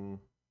doing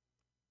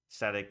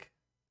static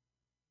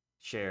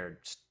shared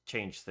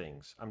change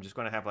things. I'm just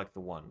going to have like the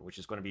one, which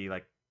is going to be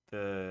like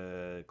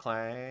the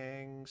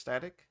clang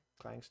static,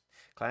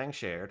 clang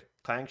shared,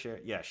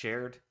 yeah,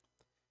 shared,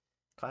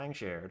 clang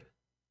shared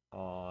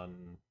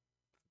on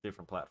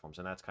different platforms,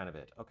 and that's kind of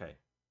it. Okay.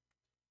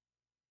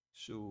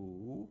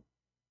 So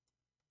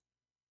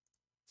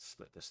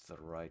split this to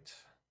the right.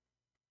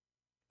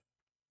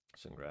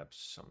 So grab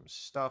some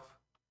stuff.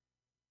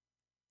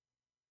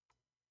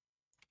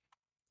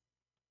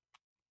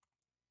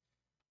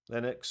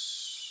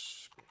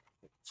 Linux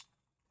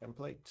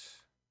template.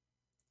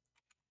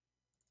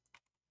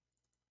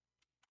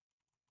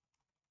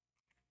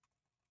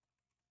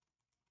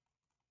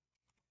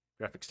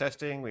 Graphics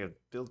testing, we have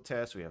build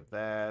test, we have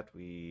that,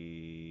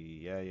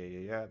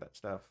 yeah, that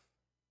stuff.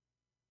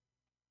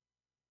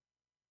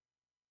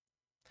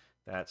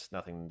 That's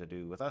nothing to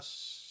do with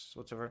us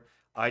whatsoever.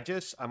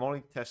 I'm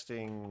only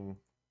testing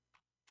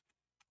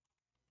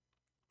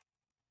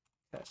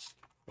test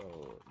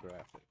for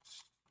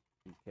graphics.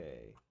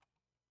 Okay.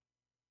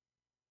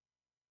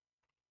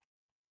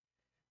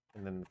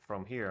 And then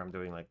from here, I'm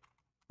doing like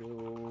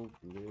build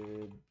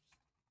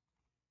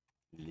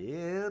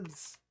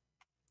libs.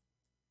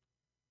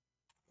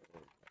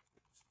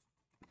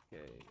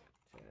 Okay,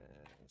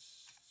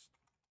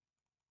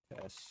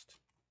 test.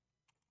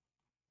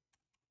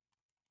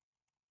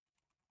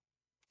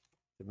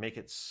 To make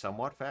it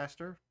somewhat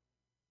faster,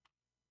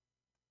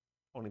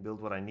 only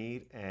build what I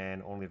need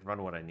and only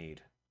run what I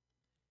need.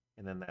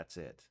 And then that's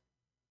it.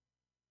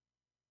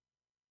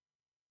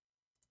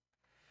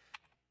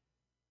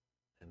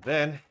 And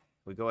then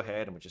we go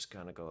ahead and we just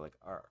kind of go like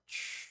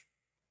arch.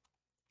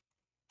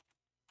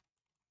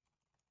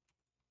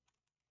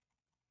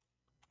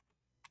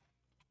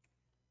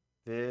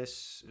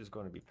 This is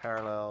going to be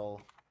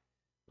parallel.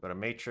 We've got a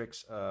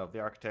matrix of the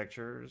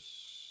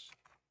architectures.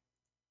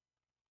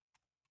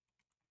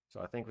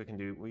 So I think we can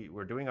do,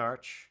 we're doing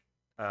architecture,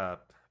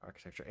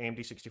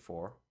 AMD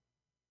 64.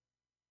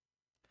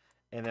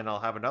 And then I'll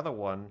have another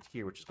one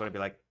here, which is going to be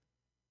like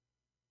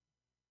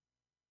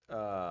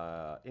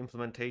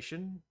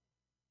implementation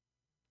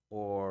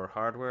or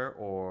hardware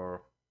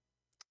or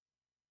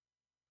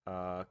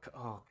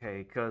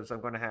okay, because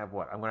I'm going to have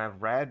what? I'm going to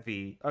have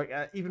RADV.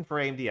 Even for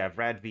AMD, I have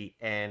RADV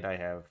and I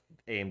have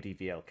AMD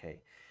VLK.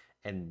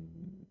 And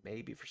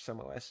maybe for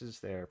some OSs,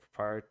 their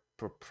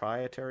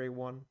proprietary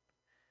one.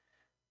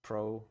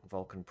 Pro,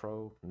 Vulkan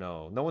Pro.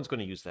 No, no one's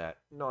going to use that.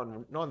 Not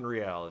in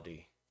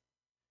reality.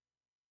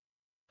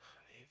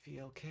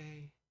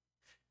 VLK.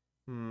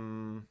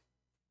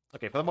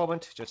 Okay, for the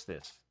moment, just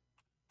this.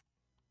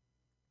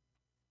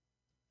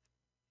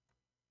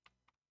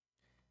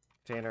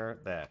 Container,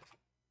 that.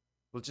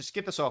 We'll just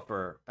get the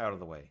software out of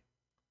the way.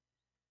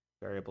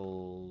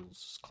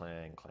 Variables,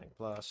 clang,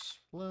 plus.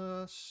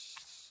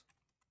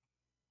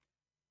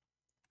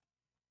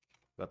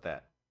 Got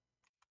that.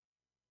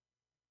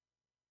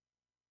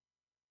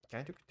 Can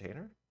I do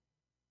container?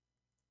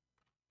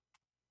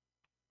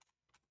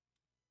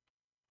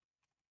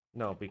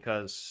 No,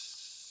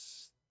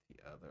 because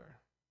the other.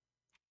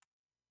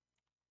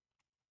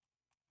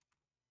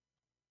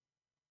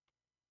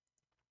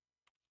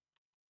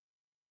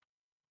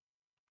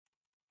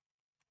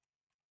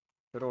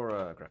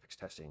 Fedora graphics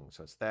testing.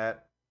 So it's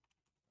that.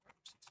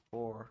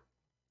 4.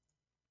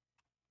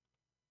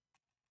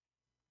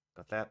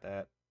 Got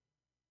that.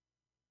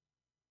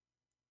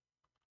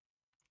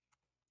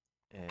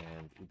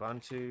 And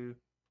Ubuntu.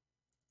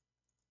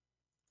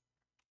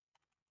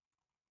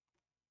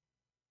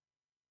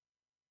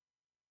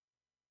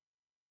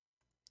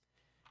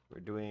 We're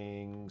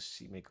doing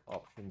CMake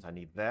options. I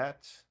need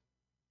that.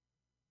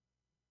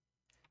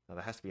 Now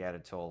that has to be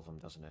added to all of them,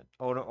 doesn't it?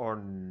 Oh, no, or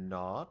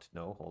not?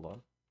 No, hold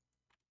on.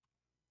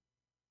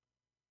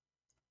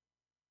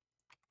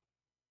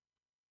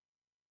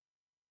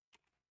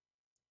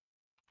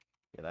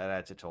 Yeah, that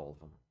adds it to all of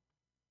them.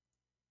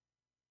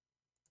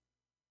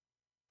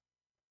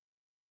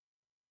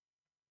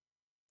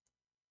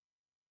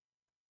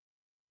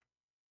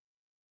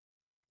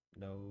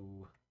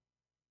 No.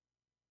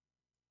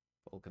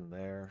 Vulkan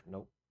there.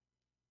 Nope.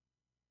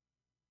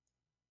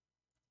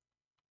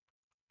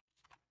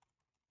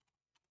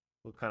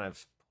 We'll kind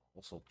of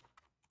also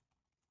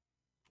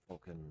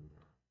Vulkan.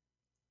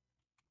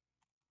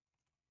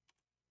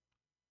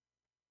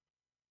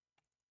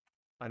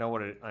 I know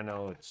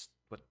it's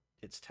what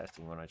it's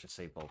testing when I just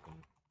say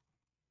Vulkan.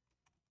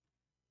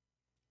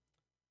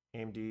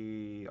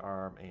 AMD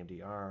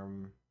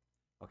ARM.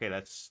 Okay,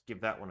 let's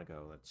give that one a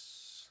go.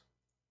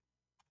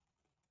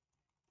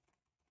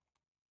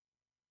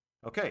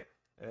 Okay,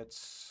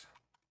 let's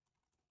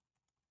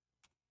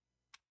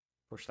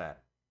push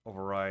that.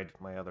 Override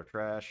my other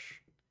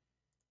trash.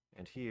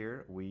 And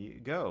here we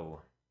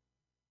go.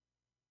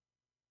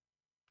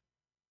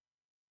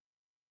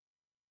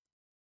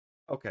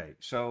 Okay,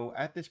 so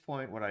at this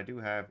point, what I do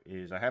have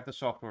is I have the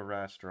software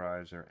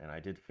rasterizer, and I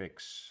did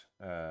fix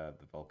the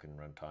Vulkan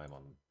runtime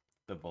on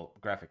the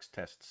graphics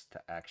tests to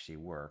actually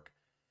work.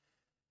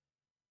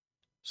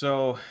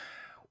 So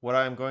what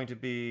I'm going to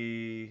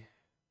be...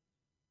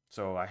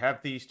 So I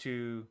have these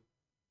two.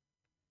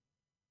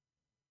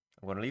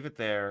 I'm going to leave it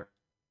there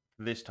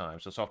this time.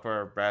 So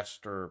software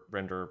raster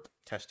render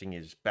testing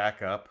is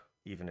back up,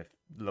 even if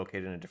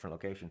located in a different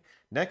location.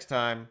 Next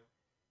time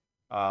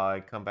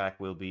I come back,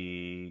 we'll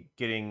be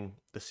getting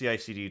the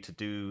CI/CD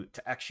to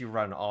actually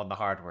run on the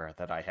hardware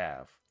that I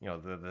have. You know,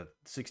 the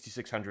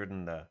 6600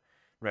 and the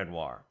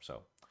Renoir.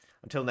 So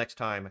until next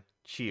time,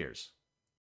 cheers.